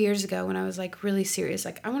 3 years ago when I was like really serious.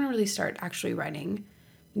 Like I want to really start actually writing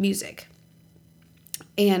music.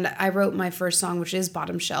 And I wrote my first song, which is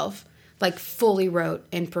Bottom Shelf, like fully wrote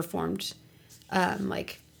and performed.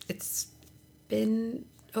 Like it's been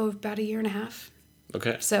about a year and a half.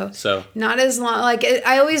 Okay. So not as long. Like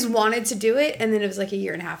I always wanted to do it, and then it was like a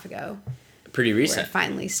year and a half ago. Pretty recent. Where I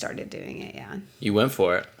finally started doing it. Yeah. You went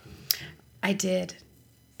for it. I did,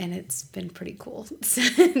 and it's been pretty cool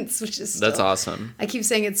since. Which is that's awesome. I keep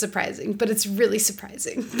saying it's surprising, but it's really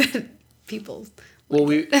surprising that people. Well,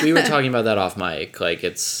 we were talking about that off mic. Like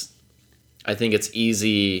I think it's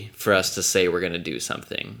easy for us to say we're gonna do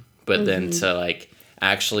something, but then to like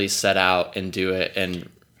actually set out and do it, and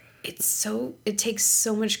it takes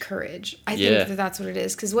so much courage. I think that's what it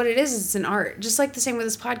is, because what it is it's an art, just like the same with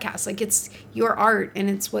this podcast. Like it's your art and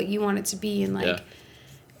it's what you want it to be, and like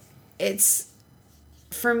it's,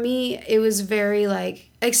 for me it was very like,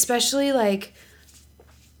 especially like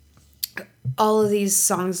all of these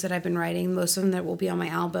songs that I've been writing, most of them that will be on my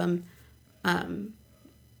album,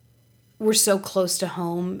 were so close to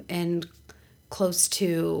home and close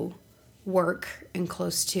to work and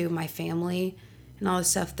close to my family and all this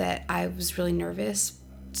stuff that I was really nervous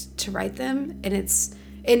to write them, and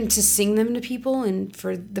to sing them to people, and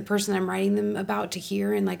for the person I'm writing them about to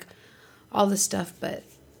hear, and like all this stuff. But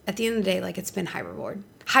at the end of the day, like it's been high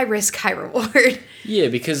risk, high reward. Yeah,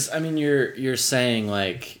 because I mean, you're saying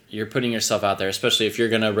like you're putting yourself out there, especially if you're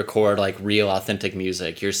gonna record like real authentic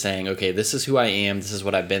music. You're saying, okay, this is who I am. This is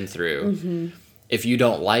what I've been through. Mm-hmm. If you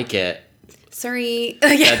don't like it, sorry.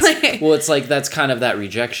 It's like that's kind of that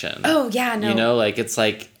rejection. Oh yeah, no. You know, like it's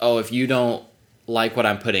like, oh, if you don't like what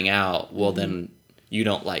I'm putting out, well then you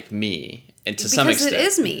don't like me, and to some extent, because it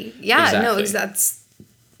is me. Yeah, exactly.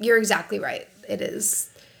 You're exactly right. It is.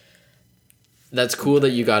 That's cool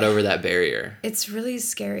that you got over that barrier. It's really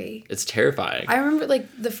scary. It's terrifying. I remember like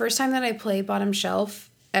the first time that I played Bottom Shelf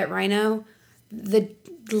at Rhino, the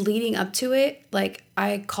leading up to it, like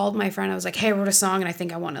I called my friend. I was like, hey, I wrote a song and I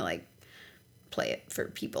think I want to like play it for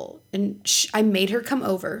people. And I made her come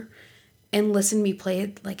over and listen to me play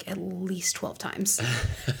it like at least 12 times.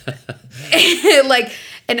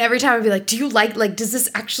 And every time I'd be like, do you like, does this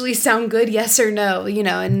actually sound good? Yes or no? You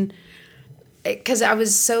know, and because I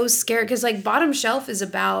was so scared, because like Bottom Shelf is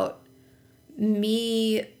about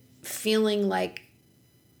me feeling like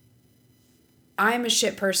I'm a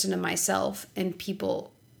shit person to myself, and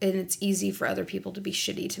it's easy for other people to be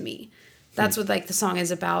shitty to me. That's what like the song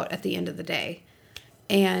is about at the end of the day,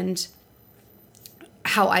 and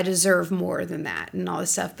how I deserve more than that and all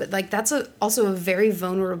this stuff. But like that's also a very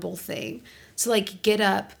vulnerable thing. So like get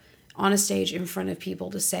up on a stage in front of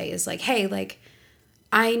people to say is like, hey, like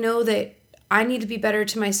I know that I need to be better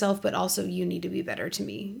to myself, but also you need to be better to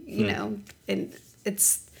me, you know? And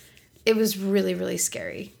it was really, really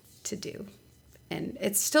scary to do. And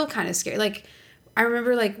it's still kind of scary. Like, I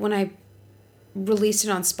remember like when I released it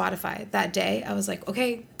on Spotify that day, I was like,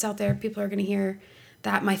 okay, it's out there. People are going to hear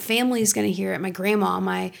that. My family's going to hear it. My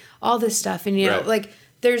grandma, all this stuff. And, you know, like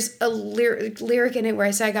there's a lyric in it where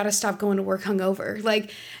I say, I got to stop going to work hungover,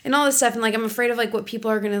 like, and all this stuff. And like, I'm afraid of like what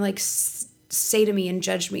people are going to like say to me and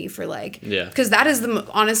judge me for, like, because that is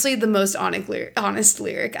honestly the most honest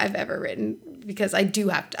lyric I've ever written, because I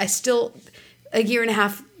still a year and a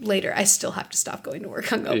half later I still have to stop going to work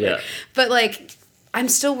hungover, but like I'm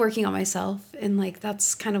still working on myself, and like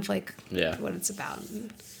that's kind of like what it's about.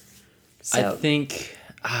 So I think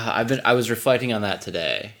I was reflecting on that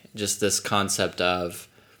today, just this concept of,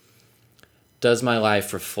 does my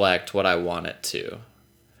life reflect what I want it to?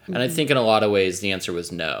 And I think in a lot of ways the answer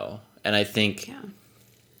was no. And I think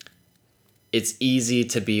it's easy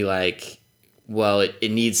to be like, well, it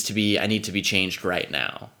needs to be, I need to be changed right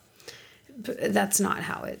now. But that's not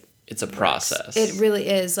how it's a process. It really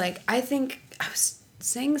is. Like, I think I was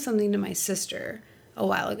saying something to my sister a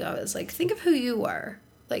while ago. I was like, think of who you were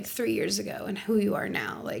like 3 years ago and who you are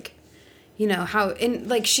now. Like, you know, how, and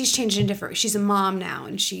like she's changed in different, she's a mom now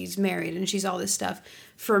and she's married and she's all this stuff.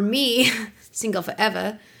 For me, single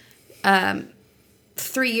forever,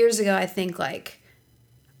 3 years ago, I think, like,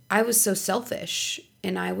 I was so selfish,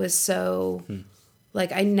 and I was so,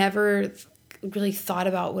 like, I never really thought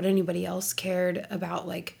about what anybody else cared about,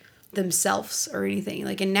 like, themselves or anything.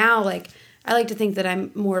 Like, and now, like, I like to think that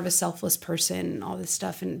I'm more of a selfless person and all this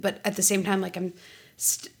stuff. But at the same time, like I'm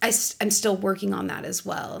still working on that as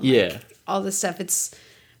well. And yeah. Like, all this stuff.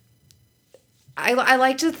 I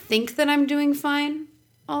like to think that I'm doing fine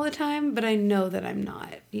all the time, but I know that I'm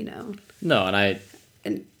not, you know. No, and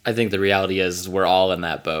I think the reality is we're all in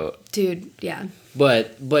that boat. Dude, yeah.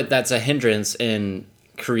 But that's a hindrance in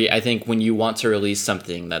I think when you want to release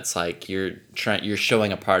something that's like you're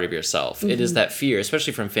showing a part of yourself. Mm-hmm. It is that fear,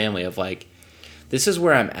 especially from family, of like, this is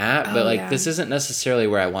where I'm at, but like this isn't necessarily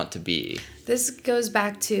where I want to be. This goes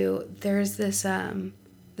back to there's this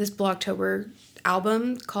Blogtober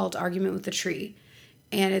album called Argument with the Tree,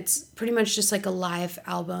 and it's pretty much just like a live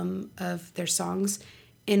album of their songs.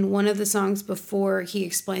 And one of the songs before he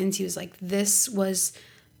explains, he was like, this was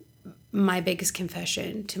my biggest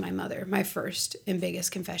confession to my mother, my first and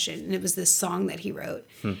biggest confession. And it was this song that he wrote.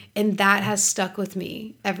 And that has stuck with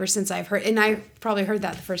me ever since I've heard. And I probably heard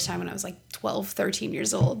that the first time when I was like 12, 13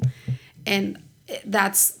 years old. And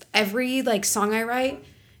that's every like song I write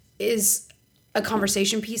is a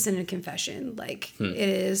conversation piece and a confession. Like it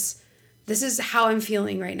is, this is how I'm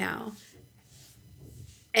feeling right now.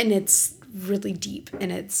 And it's really deep.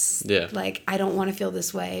 And it's like, I don't want to feel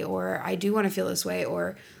this way, or I do want to feel this way,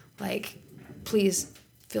 or like, please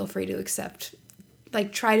feel free to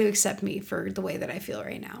try to accept me for the way that I feel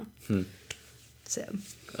right now. So.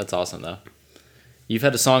 That's awesome, though. You've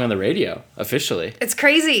had a song on the radio, officially. It's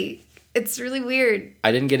crazy. It's really weird.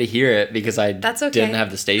 I didn't get to hear it because I didn't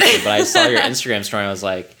have the station, but I saw your Instagram story and I was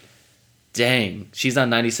like, dang, she's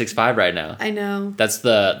on 96.5 right now. I know. That's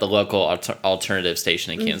the local alternative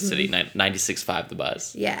station in Kansas City, 96.5 The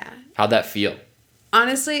Buzz. Yeah. How'd that feel?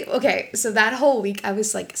 Honestly, okay, so that whole week I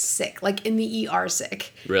was like sick, like in the ER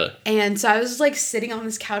sick. Really? And so I was like sitting on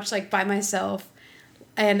this couch like by myself,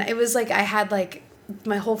 and it was like I had like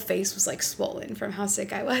my whole face was like swollen from how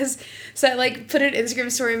sick I was. So I like put an Instagram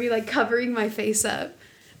story of me like covering my face up.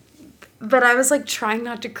 But I was like trying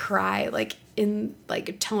not to cry, like in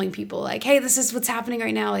like telling people like, hey, this is what's happening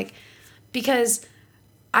right now, like, because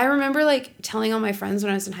I remember like telling all my friends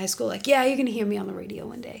when I was in high school, like, yeah, you're gonna hear me on the radio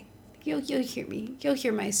one day. You'll hear me. You'll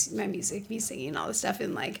hear my music, me singing and all this stuff.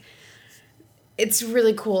 And like, it's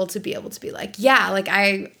really cool to be able to be like, yeah, like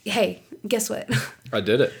hey, guess what? I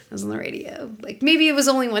did it. I was on the radio. Like maybe it was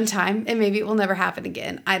only one time and maybe it will never happen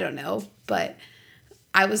again. I don't know. But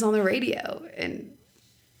I was on the radio and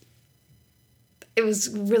it was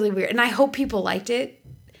really weird. And I hope people liked it.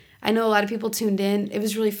 I know a lot of people tuned in. It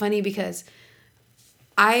was really funny because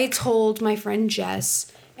I told my friend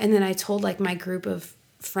Jess, and then I told like my group of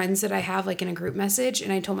friends that I have like in a group message,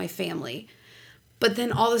 and I told my family. But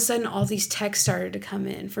then all of a sudden all these texts started to come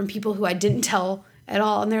in from people who I didn't tell at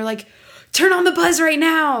all, and they're like, turn on the Buzz right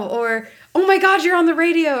now, or oh my god, you're on the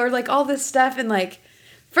radio, or like all this stuff. And like,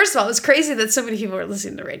 first of all, it was crazy that so many people were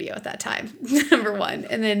listening to radio at that time. Number one.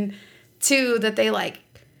 And then two, that they like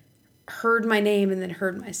heard my name and then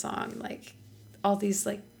heard my song. Like all these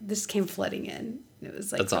like this came flooding in. It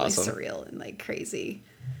was like That's really awesome. Surreal and like crazy.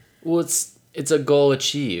 Well, it's a goal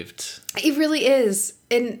achieved. It really is.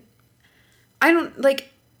 And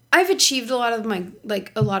I've achieved a lot of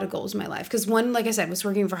goals in my life. Because one, like I said, was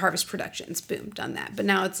working for Harvest Productions. Boom, done that. But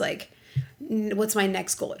now it's like, what's my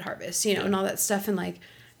next goal at Harvest? You know, and all that stuff. And like,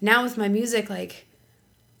 now with my music, like,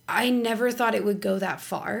 I never thought it would go that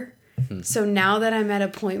far. So now that I'm at a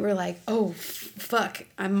point where like, oh, fuck,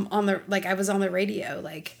 I was on the radio,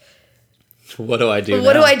 like, what do I do now?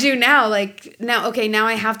 What do I do now? Like, now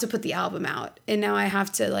I have to put the album out, and now I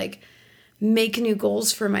have to like make new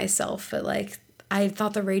goals for myself. But like, I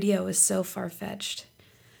thought the radio was so far-fetched,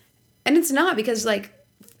 and it's not, because like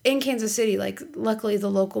in Kansas City, like luckily the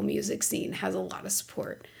local music scene has a lot of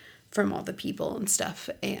support from all the people and stuff,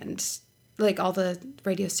 and like all the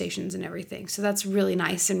radio stations and everything. So that's really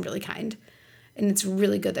nice and really kind. And it's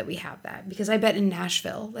really good that we have that, because I bet in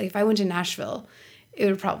Nashville, like if I went to Nashville, it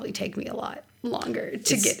would probably take me a lot longer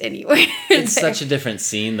to get anywhere. It's such a different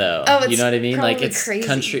scene though. Oh, you know what I mean? Like it's crazy.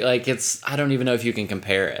 Country, like it's, I don't even know if you can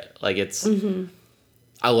compare it. Like it's,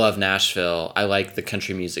 I love Nashville. I like the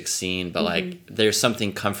country music scene, but like there's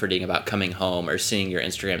something comforting about coming home or seeing your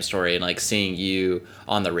Instagram story and like seeing you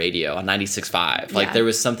on the radio on 96.5. Like there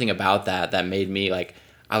was something about that made me like,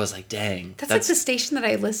 I was like, dang. That's like the station that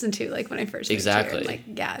I listened to like when I first moved here. Like,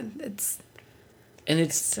 yeah, it's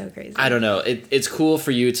so crazy. I don't know. It's cool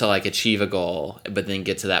for you to like achieve a goal, but then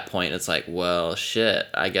get to that point. It's like, well, shit,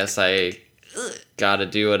 I guess I got to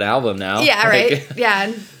do an album now. Yeah, right.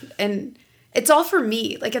 Yeah. And it's all for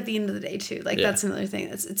me, like at the end of the day too. Like that's another thing.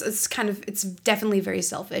 It's definitely very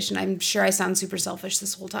selfish, and I'm sure I sound super selfish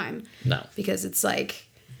this whole time. No. Because it's like,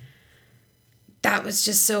 that was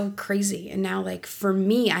just so crazy. And now, like, for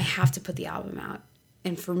me, I have to put the album out.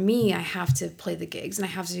 And for me, I have to play the gigs and I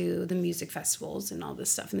have to do the music festivals and all this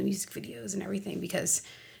stuff and the music videos and everything because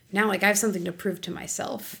now, like, I have something to prove to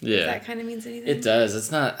myself. Yeah. If that kind of means anything. It does.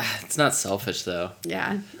 It's not selfish though.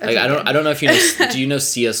 Yeah. Okay, like, I don't know if you know, do you know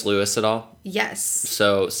C.S. Lewis at all? Yes.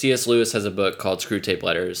 So C.S. Lewis has a book called Screwtape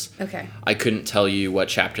Letters. Okay. I couldn't tell you what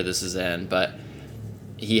chapter this is in, but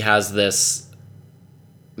he has this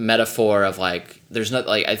metaphor of like, there's not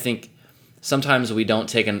like, I think sometimes we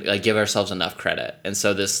don't give ourselves enough credit. And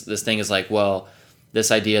so this thing is like, well,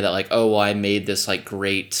 this idea that like, oh, well, I made this like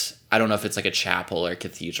great, I don't know if it's like a chapel or a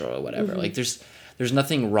cathedral or whatever. Like there's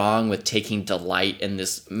nothing wrong with taking delight in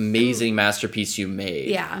this amazing masterpiece you made.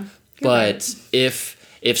 Yeah. But right.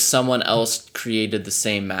 If someone else created the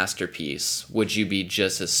same masterpiece, would you be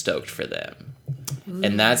just as stoked for them? Ooh.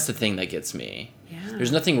 And that's the thing that gets me. Yeah.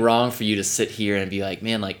 There's nothing wrong for you to sit here and be like,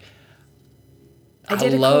 man, like, I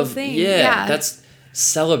did a cool thing. Yeah, that's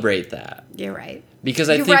celebrate that. You're right. Because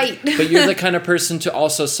I think, but you're the kind of person to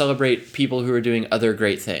also celebrate people who are doing other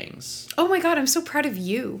great things. Oh my God, I'm so proud of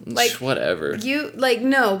you. Like, whatever. You, like,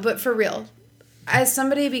 no, but for real. As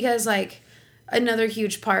somebody, because, like, another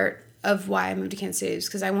huge part of why I moved to Kansas City is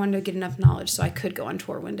because I wanted to get enough knowledge so I could go on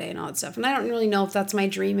tour one day and all that stuff. And I don't really know if that's my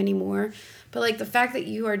dream anymore. But, like, the fact that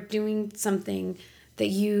you are doing something that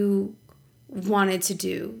you wanted to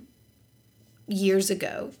do years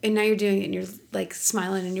ago and now you're doing it and you're like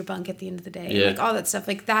smiling in your bunk at the end of the day and like all that stuff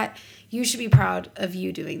like that, you should be proud of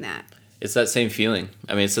you doing that. It's that same feeling.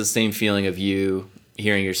 I mean, it's the same feeling of you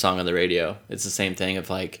hearing your song on the radio. It's the same thing of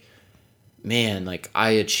like, man, like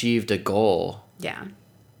I achieved a goal. Yeah.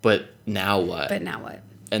 But now what?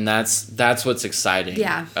 And that's what's exciting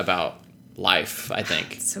about life, I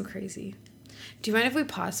think. It's so crazy. Do you mind if we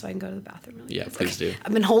pause so I can go to the bathroom really quick? Yeah, please do.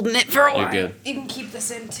 I've been holding it for a while. You're good. You can keep this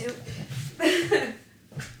in too.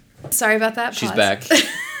 Sorry about that. She's back.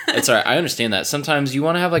 It's all right. I understand that. Sometimes you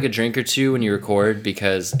want to have like a drink or two when you record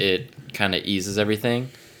because it kind of eases everything.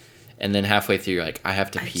 And then halfway through, you're like, I have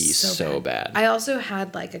to pee so bad. I also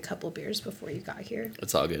had like a couple beers before you got here.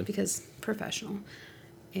 It's all good. Because professional.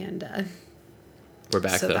 And we're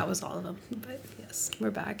back so though. That was all of them. But yes, we're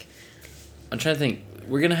back. I'm trying to think.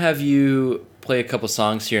 We're going to have you play a couple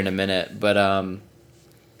songs here in a minute. But I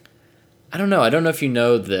don't know. I don't know if you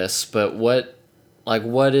know this, but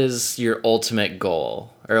what is your ultimate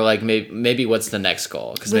goal? Or like maybe what's the next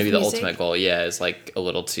goal? Because maybe the ultimate goal, is like a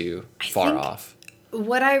little too far off.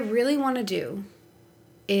 What I really want to do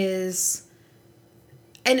is,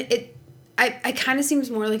 and I kind of seems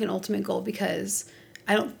more like an ultimate goal because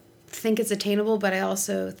I don't think it's attainable, but I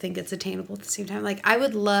also think it's attainable at the same time. Like I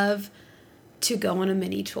would love to go on a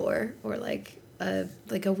mini tour or like a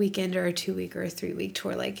weekend or a 2-week or a 3-week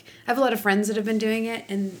tour. Like I have a lot of friends that have been doing it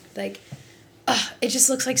and like, it just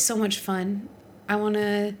looks like so much fun. I want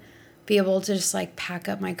to be able to just like pack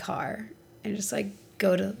up my car and just like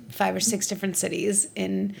go to 5 or 6 different cities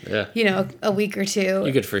in, a week or two.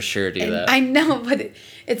 You could for sure do that. I know, but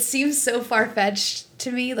it seems so far-fetched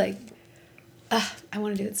to me. Like, I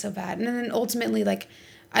want to do it so bad. And then ultimately, like,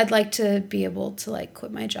 I'd like to be able to like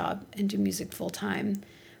quit my job and do music full time,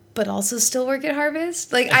 but also still work at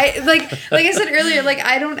Harvest. Like I said earlier, like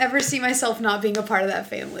I don't ever see myself not being a part of that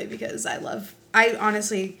family because I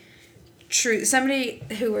honestly, somebody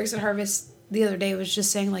who works at Harvest the other day was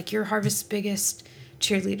just saying like, you're Harvest's biggest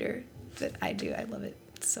cheerleader. But I love it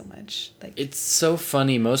so much. Like it's so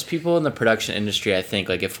funny. Most people in the production industry, I think,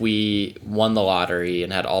 like if we won the lottery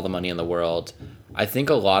and had all the money in the world, I think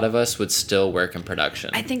a lot of us would still work in production.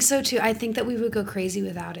 I think so too. I think that we would go crazy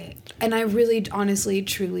without it. And I really, honestly,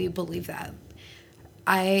 truly believe that.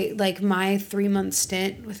 I like my 3-month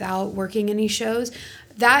stint without working any shows.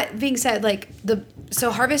 That being said, like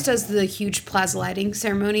so Harvest does the huge plaza lighting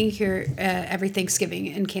ceremony here every Thanksgiving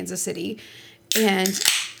in Kansas City. And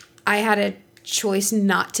I had a choice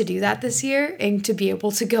not to do that this year and to be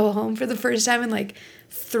able to go home for the first time in like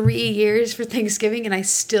 3 years for Thanksgiving. And I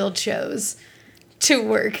still chose to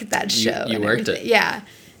work that show. You worked it. Yeah.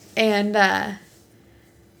 And I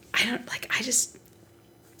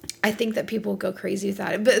think that people go crazy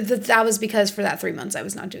without it. But that was because for that 3 months I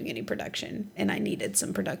was not doing any production and I needed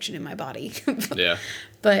some production in my body. Yeah.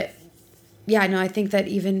 But yeah, no, I think that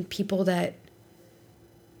even people that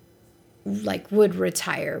like would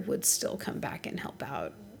retire would still come back and help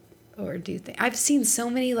out or do things. I've seen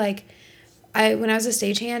so many when I was a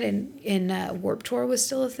stagehand and Warped Tour was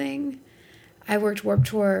still a thing. I worked Warped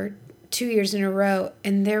Tour 2 years in a row,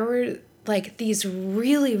 and there were like these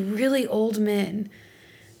really, really old men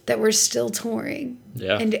that were still touring.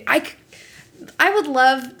 Yeah. And I would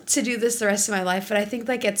love to do this the rest of my life, but I think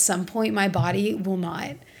like at some point my body will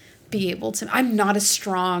not be able to. I'm not a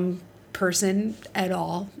strong person at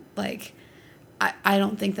all. Like, I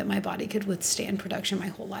don't think that my body could withstand production my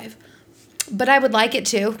whole life. But I would like it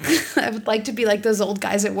to. I would like to be like those old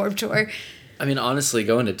guys at Warped Tour. I mean, honestly,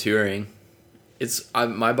 going to touring,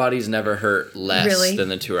 my body's never hurt less than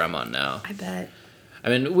the tour I'm on now. I bet. I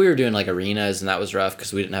mean, we were doing like arenas, and that was rough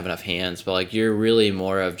because we didn't have enough hands. But like, you're really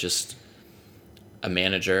more of just a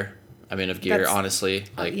manager. I mean, of gear, honestly.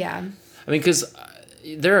 Like, yeah. I mean, because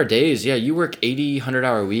there are days, you work 80,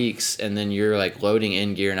 100-hour weeks, and then you're like loading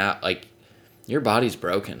in gear and out. Like, your body's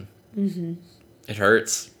broken. Mm-hmm. It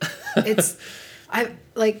hurts. I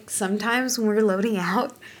like sometimes when we're loading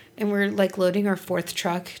out and we're like loading our 4th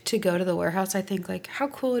truck to go to the warehouse, I think like, how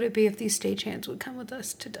cool would it be if these stagehands would come with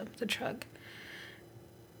us to dump the truck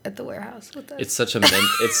at the warehouse with us? It's such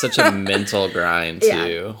a mental grind too.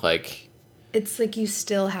 Yeah. Like, it's like you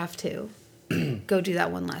still have to go do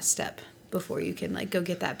that one last step before you can like go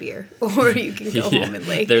get that beer or you can go home and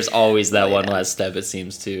like. There's always that one last step. It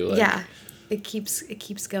seems to. Like, yeah, it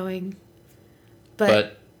keeps going,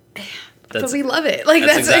 but we love it. Like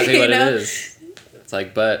that's exactly what it is. It's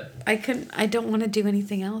like, but I don't want to do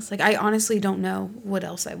anything else. Like, I honestly don't know what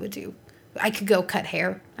else I would do. I could go cut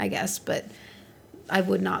hair, I guess, but I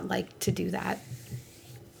would not like to do that.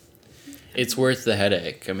 It's worth the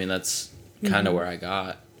headache. I mean, that's kind of where I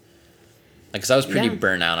got. Like, because I was pretty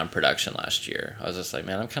burnt out on production last year. I was just like,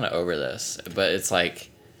 man, I'm kind of over this. But it's like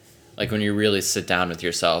when you really sit down with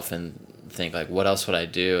yourself and think, like, what else would I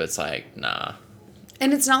do? It's like, nah.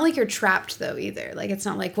 And it's not like you're trapped, though, either. Like, it's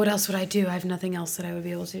not like, what else would I do? I have nothing else that I would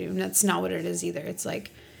be able to do. And that's not what it is, either. It's like,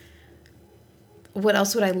 what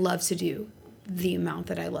else would I love to do? The amount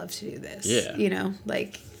that I love to do this. Yeah. You know?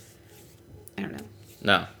 Like, I don't know.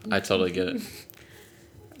 No, I totally get it.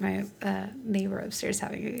 My neighbor upstairs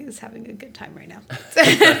is having a good time right now.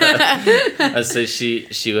 So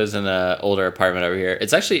she lives in an older apartment over here.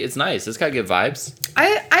 It's nice. It's got good vibes.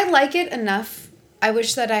 I like it enough. I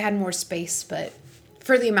wish that I had more space, but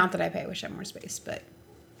for the amount that I pay, I wish I had more space. But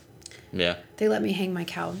yeah, they let me hang my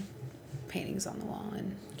cow paintings on the wall,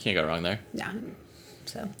 and can't go wrong there. Yeah,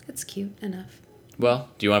 so it's cute enough. Well,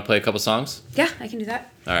 do you want to play a couple songs? Yeah, I can do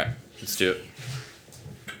that. All right, let's do it.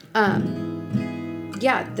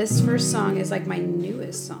 Yeah, this first song is like my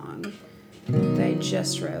newest song that I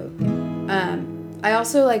just wrote. I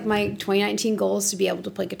also like my 2019 goal is to be able to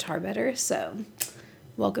play guitar better, so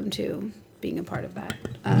welcome to being a part of that.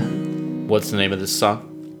 What's the name of this song?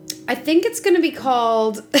 I think it's going to be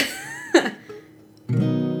called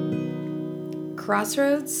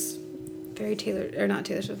Crossroads. Very not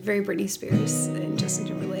Taylor Swift, very Britney Spears and Justin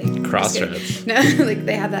Timberlake. Crossroads. No, like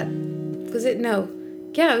they had that. Was it? No.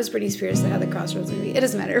 Yeah, it was Britney Spears that had the Crossroads movie. It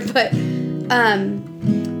doesn't matter, but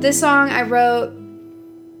this song I wrote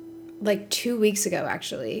like 2 weeks ago,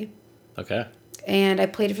 actually. Okay. And I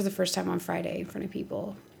played it for the first time on Friday in front of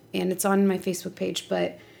people, and it's on my Facebook page.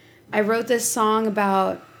 But I wrote this song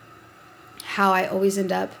about how I always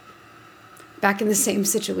end up back in the same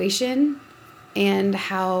situation, and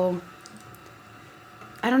how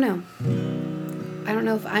I don't know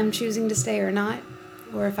if I'm choosing to stay or not,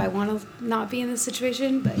 or if I want to not be in this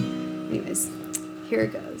situation, but anyways, here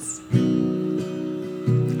it goes.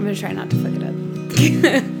 I'm going to try not to fuck it up.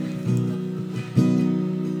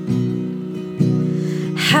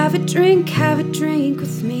 Have a drink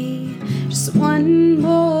with me, just one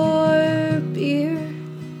more beer.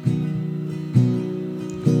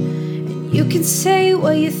 And you can say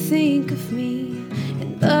what you think of me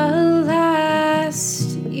in the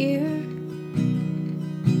last year.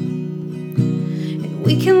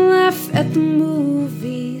 We can laugh at the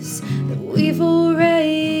movies that we've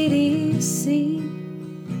already seen.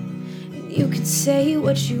 And you can say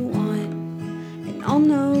what you want, and I'll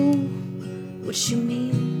know what you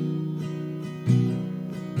mean.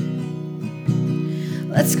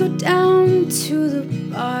 Let's go down to the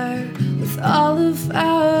bar with all of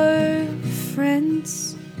our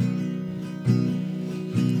friends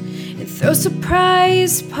and throw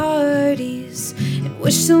surprise parties and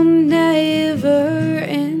wish they'll never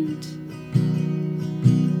end.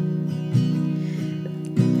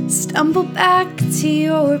 Stumble back to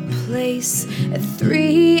your place at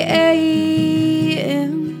 3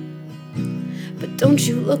 a.m. But don't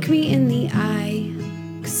you look me in the eye,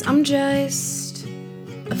 'cause I'm just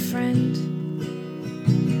a friend.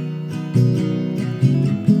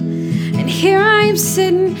 And here I am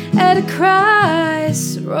sitting at a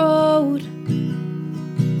crossroad,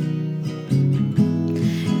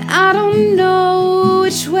 and I don't know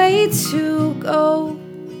which way to go.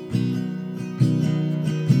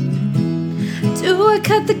 would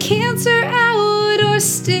cut the cancer out or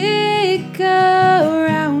stick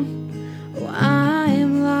around. Oh,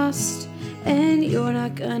 I'm lost and you're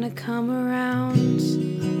not gonna come around.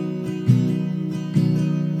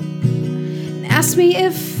 And ask me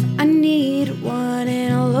if I need one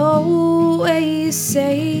and I'll always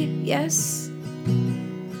say yes.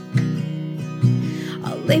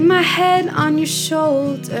 I'll lay my head on your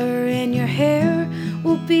shoulder and your hair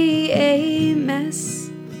will be a mess.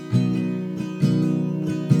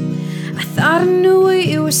 I thought I knew what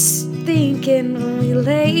you were thinking when we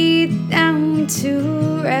laid down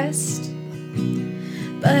to rest,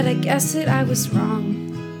 but I guess that I was wrong.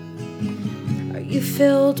 Are you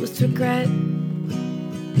filled with regret?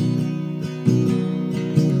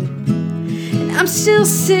 And I'm still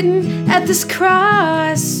sitting at this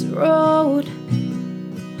crossroad.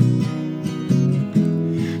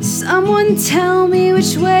 Someone tell me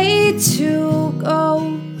which way to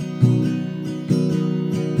go.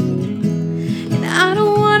 And I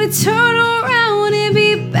don't want to turn around and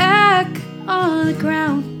be back on the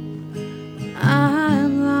ground.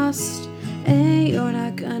 I'm lost and you're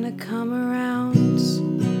not gonna come around.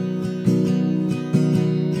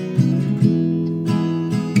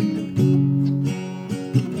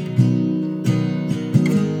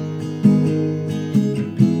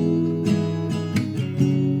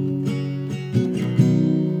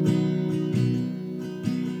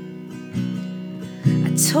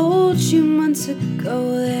 Told you months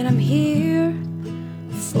ago that I'm here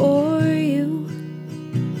for you.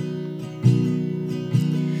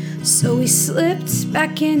 So we slipped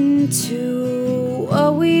back into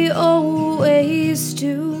what we always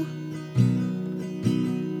do.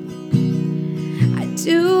 I'd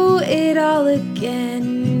do it all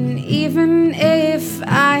again, even if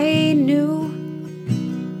I knew.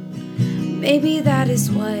 Maybe that is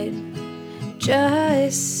what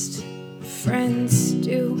just friends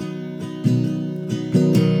do.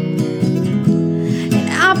 And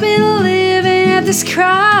I've been living at this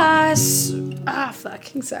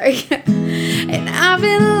sorry. And I've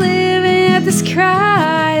been living at this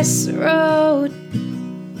crossroad.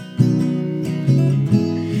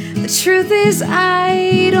 The truth is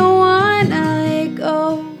I don't wanna let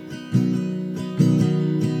go.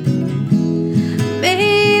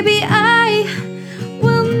 Maybe I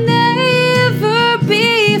will never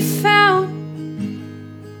be found.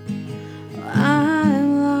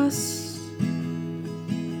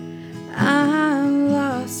 I'm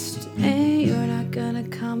lost, and you're not gonna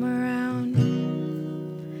come around.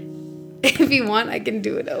 If you want, I can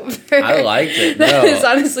do it over. I liked it. That is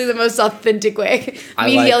honestly the most authentic way.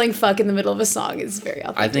 Yelling fuck in the middle of a song is very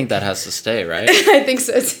authentic. I think that has to stay, right? I think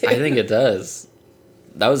so too. I think it does.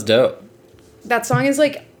 That was dope. That song is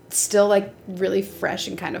like still like really fresh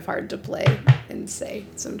and kind of hard to play and say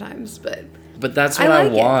sometimes, but that's what I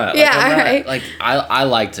want. Like, yeah, all right. Like I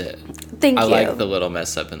liked it. Thank you. I like the little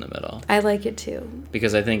mess up in the middle. I like it too.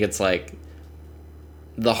 Because I think it's like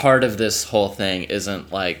the heart of this whole thing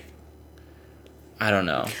isn't like, I don't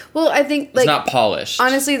know. Well, I think like it's not polished.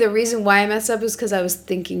 Honestly, the reason why I messed up is because I was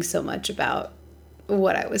thinking so much about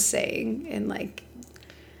what I was saying, and like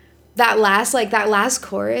that last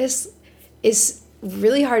chorus is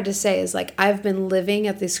really hard to say. Is like I've been living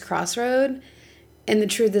at this crossroad, and the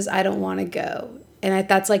truth is I don't want to go. And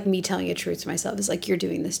that's like me telling a truth to myself. It's like you're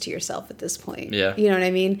doing this to yourself at this point. Yeah. You know what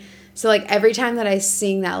I mean? So like every time that I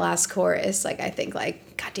sing that last chorus, like I think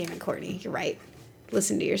like, God damn it, Courtney, you're right.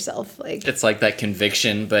 Listen to yourself. Like it's like that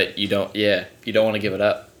conviction, but you don't want to give it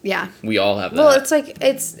up. Yeah. We all have that. Well,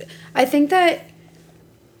 I think that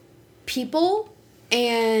people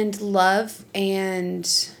and love and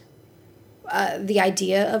the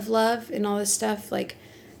idea of love and all this stuff, like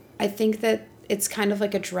I think that it's kind of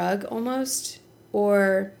like a drug almost,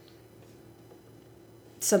 or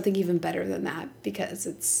something even better than that,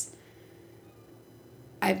 because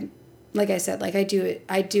like I said, like I do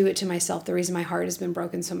it to myself. The reason my heart has been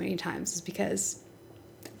broken so many times is because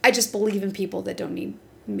I just believe in people that don't need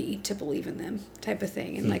me to believe in them, type of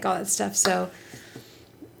thing, and like all that stuff. So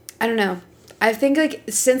I don't know. I think like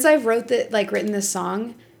since I've written this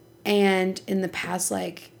song, and in the past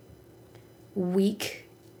like week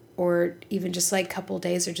or even just like couple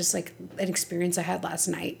days, or just like an experience I had last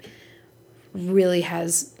night, really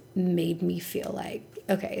has made me feel like,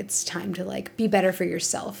 okay, it's time to like be better for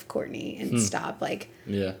yourself, Courtney, and stop like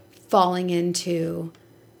falling into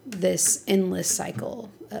this endless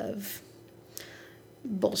cycle of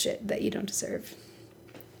bullshit that you don't deserve,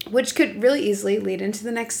 which could really easily lead into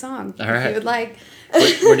the next song. All right. If you would like.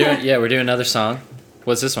 we're doing another song.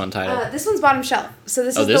 What's this one titled? This one's Bottom Shelf. So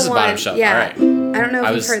this is the one. This is Bottom Shelf. Yeah. All right. I don't know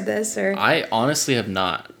if you've heard this or. I honestly have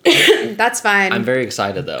not. That's fine. I'm very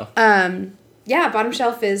excited though. Yeah, Bottom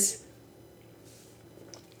Shelf is,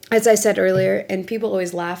 as I said earlier, and people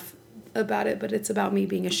always laugh about it, but it's about me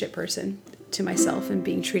being a shit person to myself and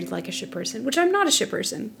being treated like a shit person, which I'm not a shit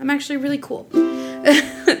person. I'm actually really cool.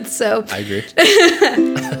 So. I agree.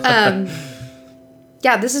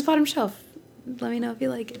 Yeah, this is Bottom Shelf. Let me know if you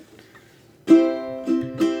like it.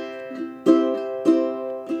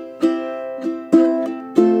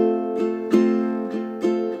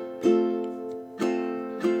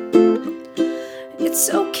 It's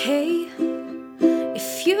okay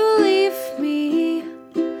if you leave me,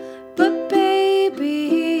 but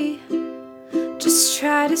baby, just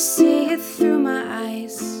try to see it through my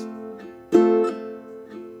eyes.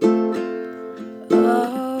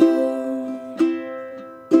 Oh,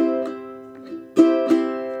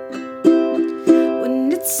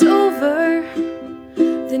 when it's over,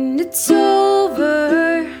 then it's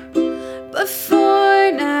over, but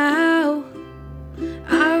for now,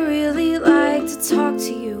 I really like to talk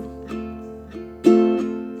to you.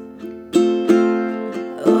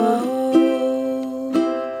 Oh,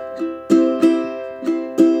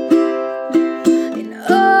 and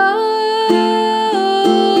oh,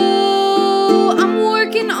 I'm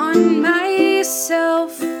working on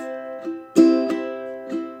myself. And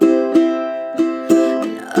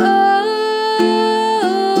oh,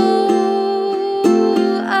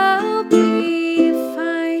 I'll be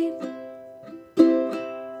fine.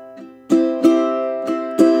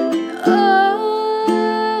 Oh,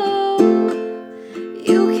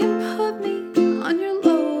 you can put me on your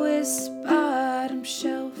lowest bottom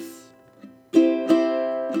shelf,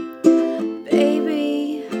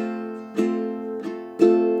 baby.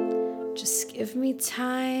 Just give me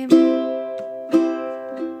time.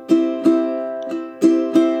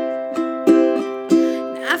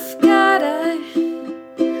 And I've gotta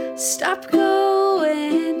stop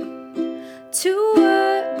going to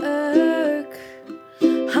work,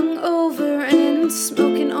 hungover and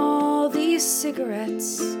smoking all these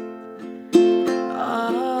cigarettes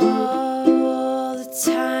all the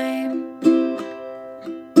time.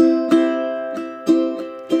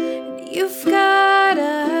 And you've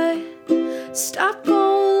gotta stop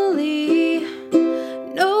only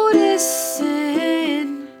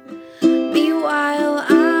noticing me while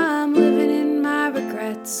I'm living in my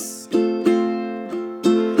regrets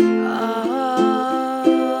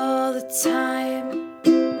all the time.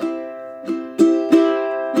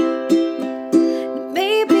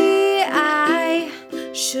 Maybe I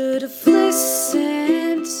should have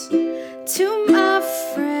listened to my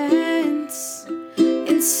friends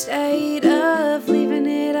instead of leaving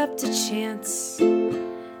it up to chance.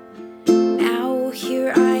 Now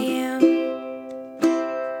here I am.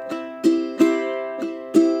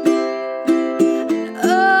 And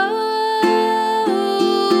oh,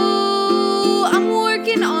 I'm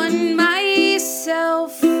working on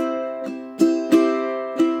myself. And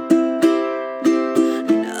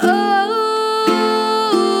oh,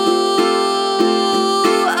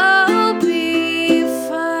 I'll be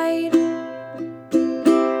fine.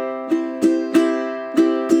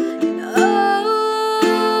 And oh,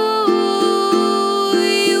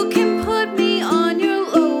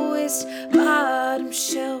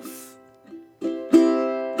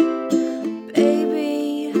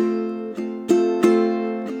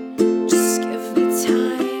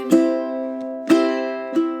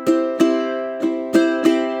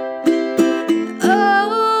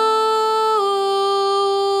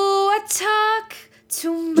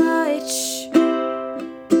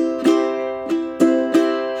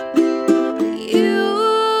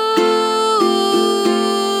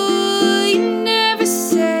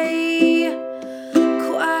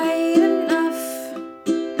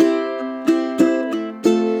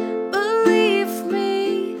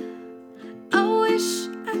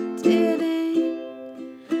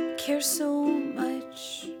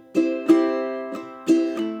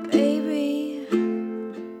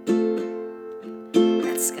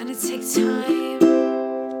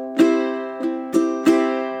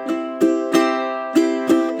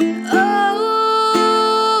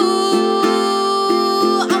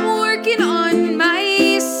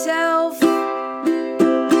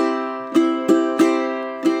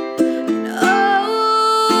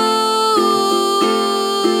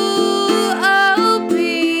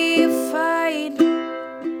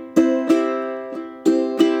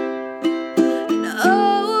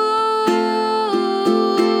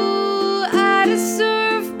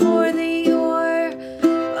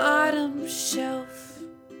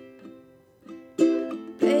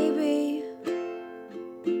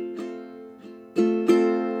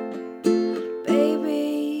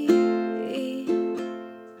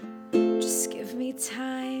 me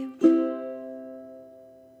time.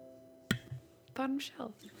 Bottom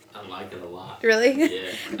shelf. I like it a lot.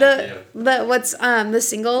 Really? Yeah. The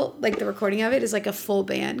single, like the recording of it is like a full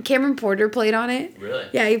band. Cameron Porter played on it. Really?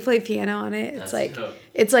 Yeah, he played piano on it. That's it's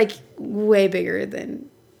dope. like way bigger than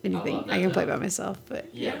anything I can play by myself. But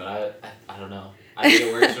yeah, but I don't know. I think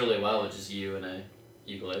it works really well with just you and a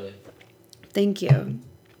ukulele. Thank you.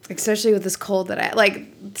 Especially with this cold that I like.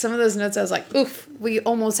 Some of those notes I was like, oof, we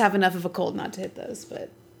almost have enough of a cold not to hit those,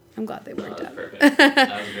 but I'm glad they worked out. Perfect.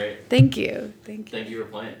 That was great. Thank you. Thank you for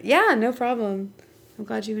playing. Yeah, no problem. I'm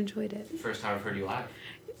glad you enjoyed it. First time I've heard you live.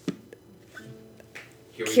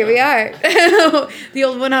 Here we are. The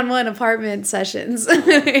old one-on-one apartment sessions. No,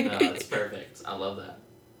 it's perfect. I love that.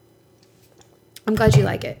 I'm glad you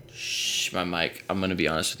like it. Shh, my mic. I'm going to be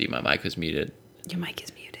honest with you. My mic was muted. Your mic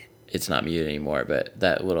is muted. It's not muted anymore, but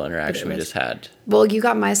that little interaction we just had. Well, you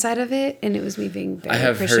got my side of it, and it was me being very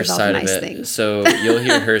appreciative of nice things. So you'll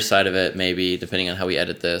hear her side of it, maybe, depending on how we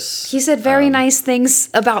edit this. He said very nice things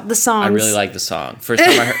about the songs. I really like the song. First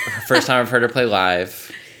time I've heard her play live.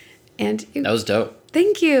 And that was dope.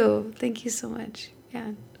 Thank you. Thank you so much.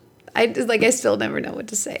 Yeah. I still never know what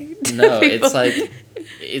to say. No, it's like,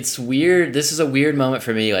 it's weird. This is a weird moment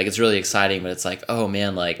for me. Like, it's really exciting, but it's like, oh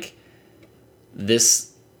man, like, this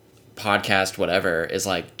podcast, whatever, is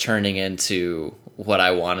like turning into what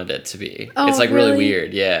I wanted it to be. Oh, it's like really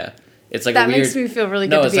weird. Yeah. It's like that a weird, makes me feel really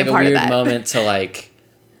good to be a part of that. It's like a weird moment to like,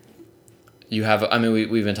 you have, I mean,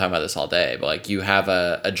 we've been talking about this all day, but like you have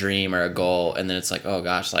a dream or a goal, and then it's like, oh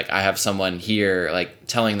gosh, like I have someone here like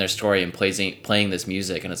telling their story and playing this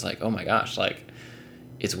music, and it's like, oh my gosh, like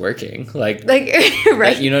it's working. Like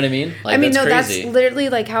right. You know what I mean? Like, I mean, that's crazy. That's literally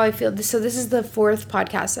like how I feel. So this is the 4th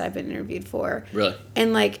podcast that I've been interviewed for. Really?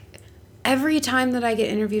 And like every time that I get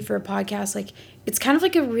interviewed for a podcast, like it's kind of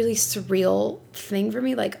like a really surreal thing for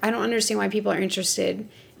me. Like I don't understand why people are interested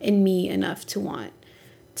in me enough to want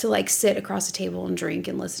to like sit across a table and drink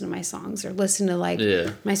and listen to my songs or listen to like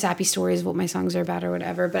my sappy stories, what my songs are about or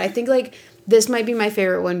whatever. But I think like this might be my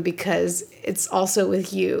favorite one because it's also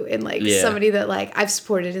with you and like somebody that like I've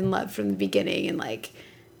supported and loved from the beginning, and like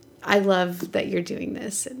I love that you're doing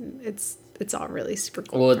this, and it's all really super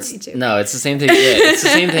cool. Well, for me too. No, it's the same thing. Yeah, it's the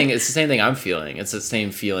same thing. It's the same thing I'm feeling. It's the same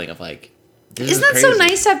feeling of like, this Isn't is that crazy. so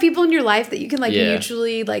nice to have people in your life that you can like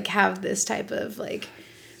mutually like have this type of like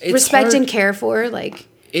respect and care for? Like,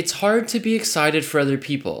 it's hard to be excited for other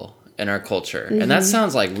people in our culture, and that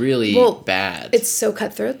sounds like really bad. It's so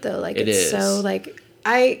cutthroat though. Like it's so like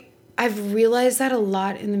I've realized that a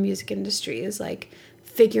lot in the music industry is like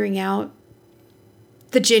figuring out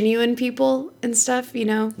the genuine people and stuff, you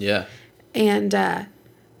know? Yeah. And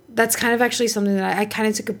that's kind of actually something that I kind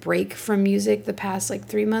of took a break from music the past like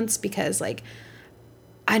 3 months because like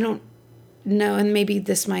I don't know, and maybe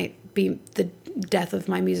this might be the death of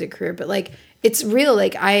my music career, but like it's real.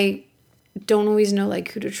 Like I don't always know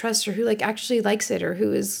like who to trust or who like actually likes it or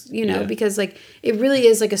who is, you know, because like it really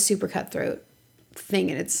is like a super cutthroat thing,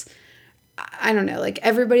 and it's, I don't know, like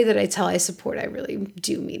everybody that I tell I support, I really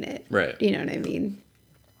do mean it. Right. You know what I mean?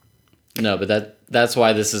 No, but that's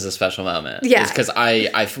why this is a special moment. Yeah. It's because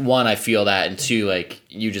I feel that, and 2, like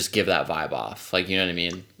you just give that vibe off. Like, you know what I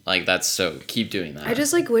mean? Like that's so, keep doing that. I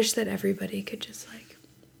just like wish that everybody could just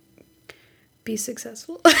like be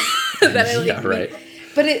successful. That I like right.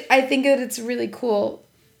 But I think that it's really cool.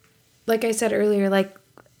 Like I said earlier, like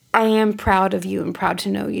I am proud of you and proud to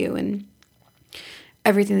know you and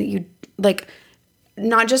everything that you like,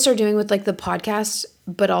 not just are doing with like the podcast,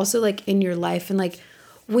 but also like in your life. And like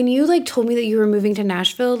when you like told me that you were moving to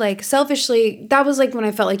Nashville, like selfishly, that was like when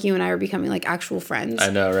I felt like you and I were becoming like actual friends. I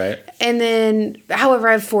know, right? And then, however,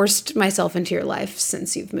 I've forced myself into your life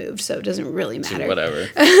since you've moved, so it doesn't really matter. Whatever.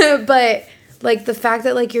 But like the fact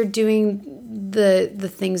that like you're doing the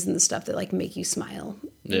things and the stuff that like make you smile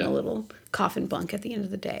in a little coffin bunk at the end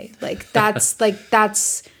of the day, like that's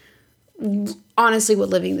that's honestly what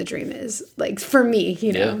living the dream is, like for me,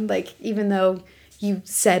 you know. Like even though you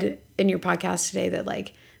said in your podcast today that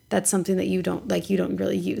like that's something that you don't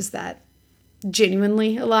really use that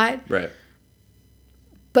genuinely a lot, right?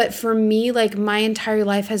 But for me, like my entire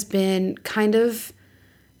life has been kind of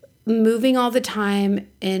moving all the time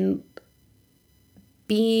and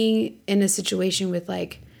being in a situation with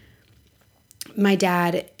like my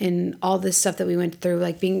dad and all this stuff that we went through,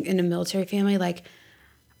 like being in a military family, like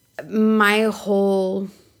my whole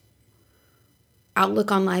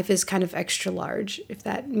outlook on life is kind of extra large, if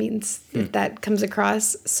that means, if that comes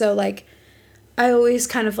across. So like I always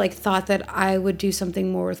kind of like thought that I would do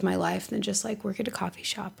something more with my life than just like work at a coffee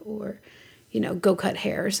shop or, go cut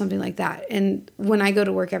hair or something like that. And when I go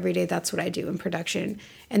to work every day, that's what I do in production.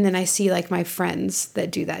 And then I see like my friends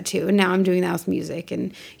that do that too. And now I'm doing that with music,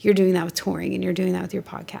 and you're doing that with touring, and you're doing that with your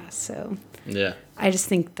podcast. So yeah, I just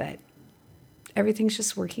think that everything's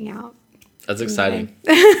just working out. That's exciting.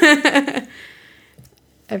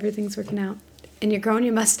 Everything's working out. And you're growing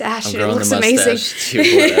your mustache, and it growing looks the mustache amazing.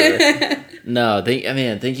 Too, whatever. No,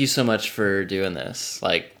 thank you so much for doing this.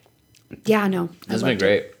 Like, yeah, no, this has been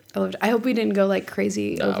great. I hope we didn't go like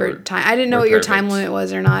crazy No, over time. I didn't know what your time limit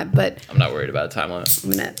was or not, but I'm not worried about a time limit.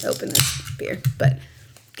 I'm gonna open this beer. But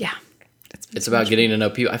yeah, it's about getting to know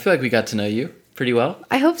people. I feel like we got to know you pretty well.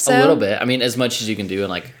 I hope so. A little bit. I mean, as much as you can do in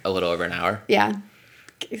like a little over an hour. Yeah,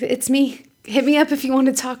 it's me. Hit me up if you want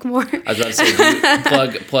to talk more. I was about to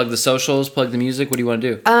say, plug the socials, plug the music. What do you want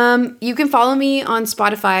to do? You can follow me on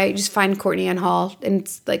Spotify. Just find Courtney Ann Hall, and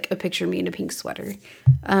it's like a picture of me in a pink sweater.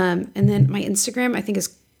 And then my Instagram, I think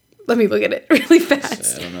is. Let me look at it really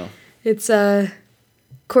fast. I don't know. It's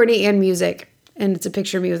Courtney Ann Music, and it's a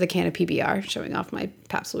picture of me with a can of PBR showing off my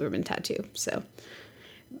Pabst Blue Ribbon tattoo. So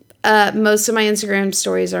most of my Instagram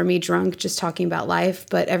stories are me drunk, just talking about life,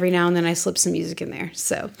 but every now and then I slip some music in there.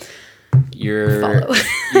 So your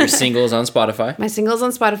singles on Spotify. My singles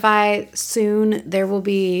on Spotify. Soon there will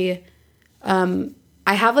be. I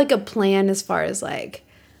have like a plan as far as like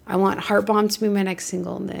I want Heart Bomb to be my next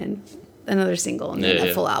single, and then another single, and then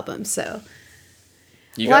a full album. So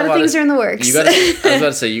a lot of things are in the works. I was about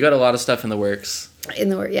to say, you got a lot of stuff in the works.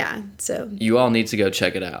 Yeah. So you all need to go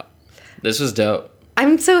check it out. This was dope.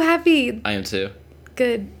 I'm so happy. I am too.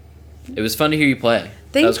 Good. It was fun to hear you play.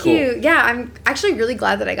 Thank cool. you. Yeah, I'm actually really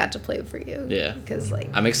glad that I got to play for you. Yeah. Because like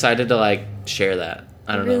I'm excited to like share that.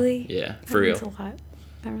 I don't know. Yeah, for real. That means a lot.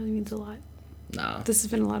 That really means a lot. No. This has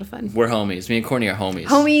been a lot of fun. We're homies. Me and Courtney are homies.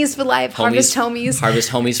 Homies for life. Harvest homies. Harvest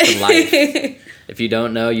homies for life. If you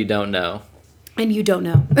don't know, you don't know. And you don't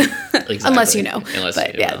know. Exactly. Unless you know. Unless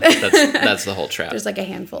but, you yeah. know. That's the whole trap. There's like a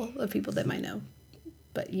handful of people that might know,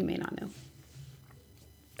 but you may not know.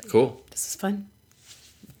 But cool. This is fun.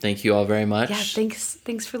 Thank you all very much. Yeah,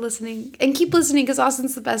 thanks for listening. And keep listening, because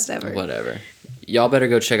Austin's the best ever. Whatever. Y'all better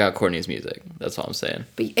go check out Courtney's music. That's all I'm saying.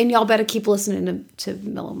 And y'all better keep listening to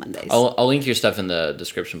Mellow Mondays. I'll link your stuff in the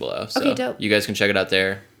description below. So okay, dope. You guys can check it out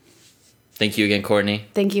there. Thank you again, Courtney.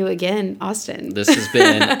 Thank you again, Austin. This has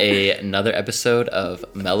been another episode of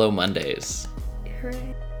Mellow Mondays.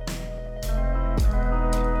 Hooray.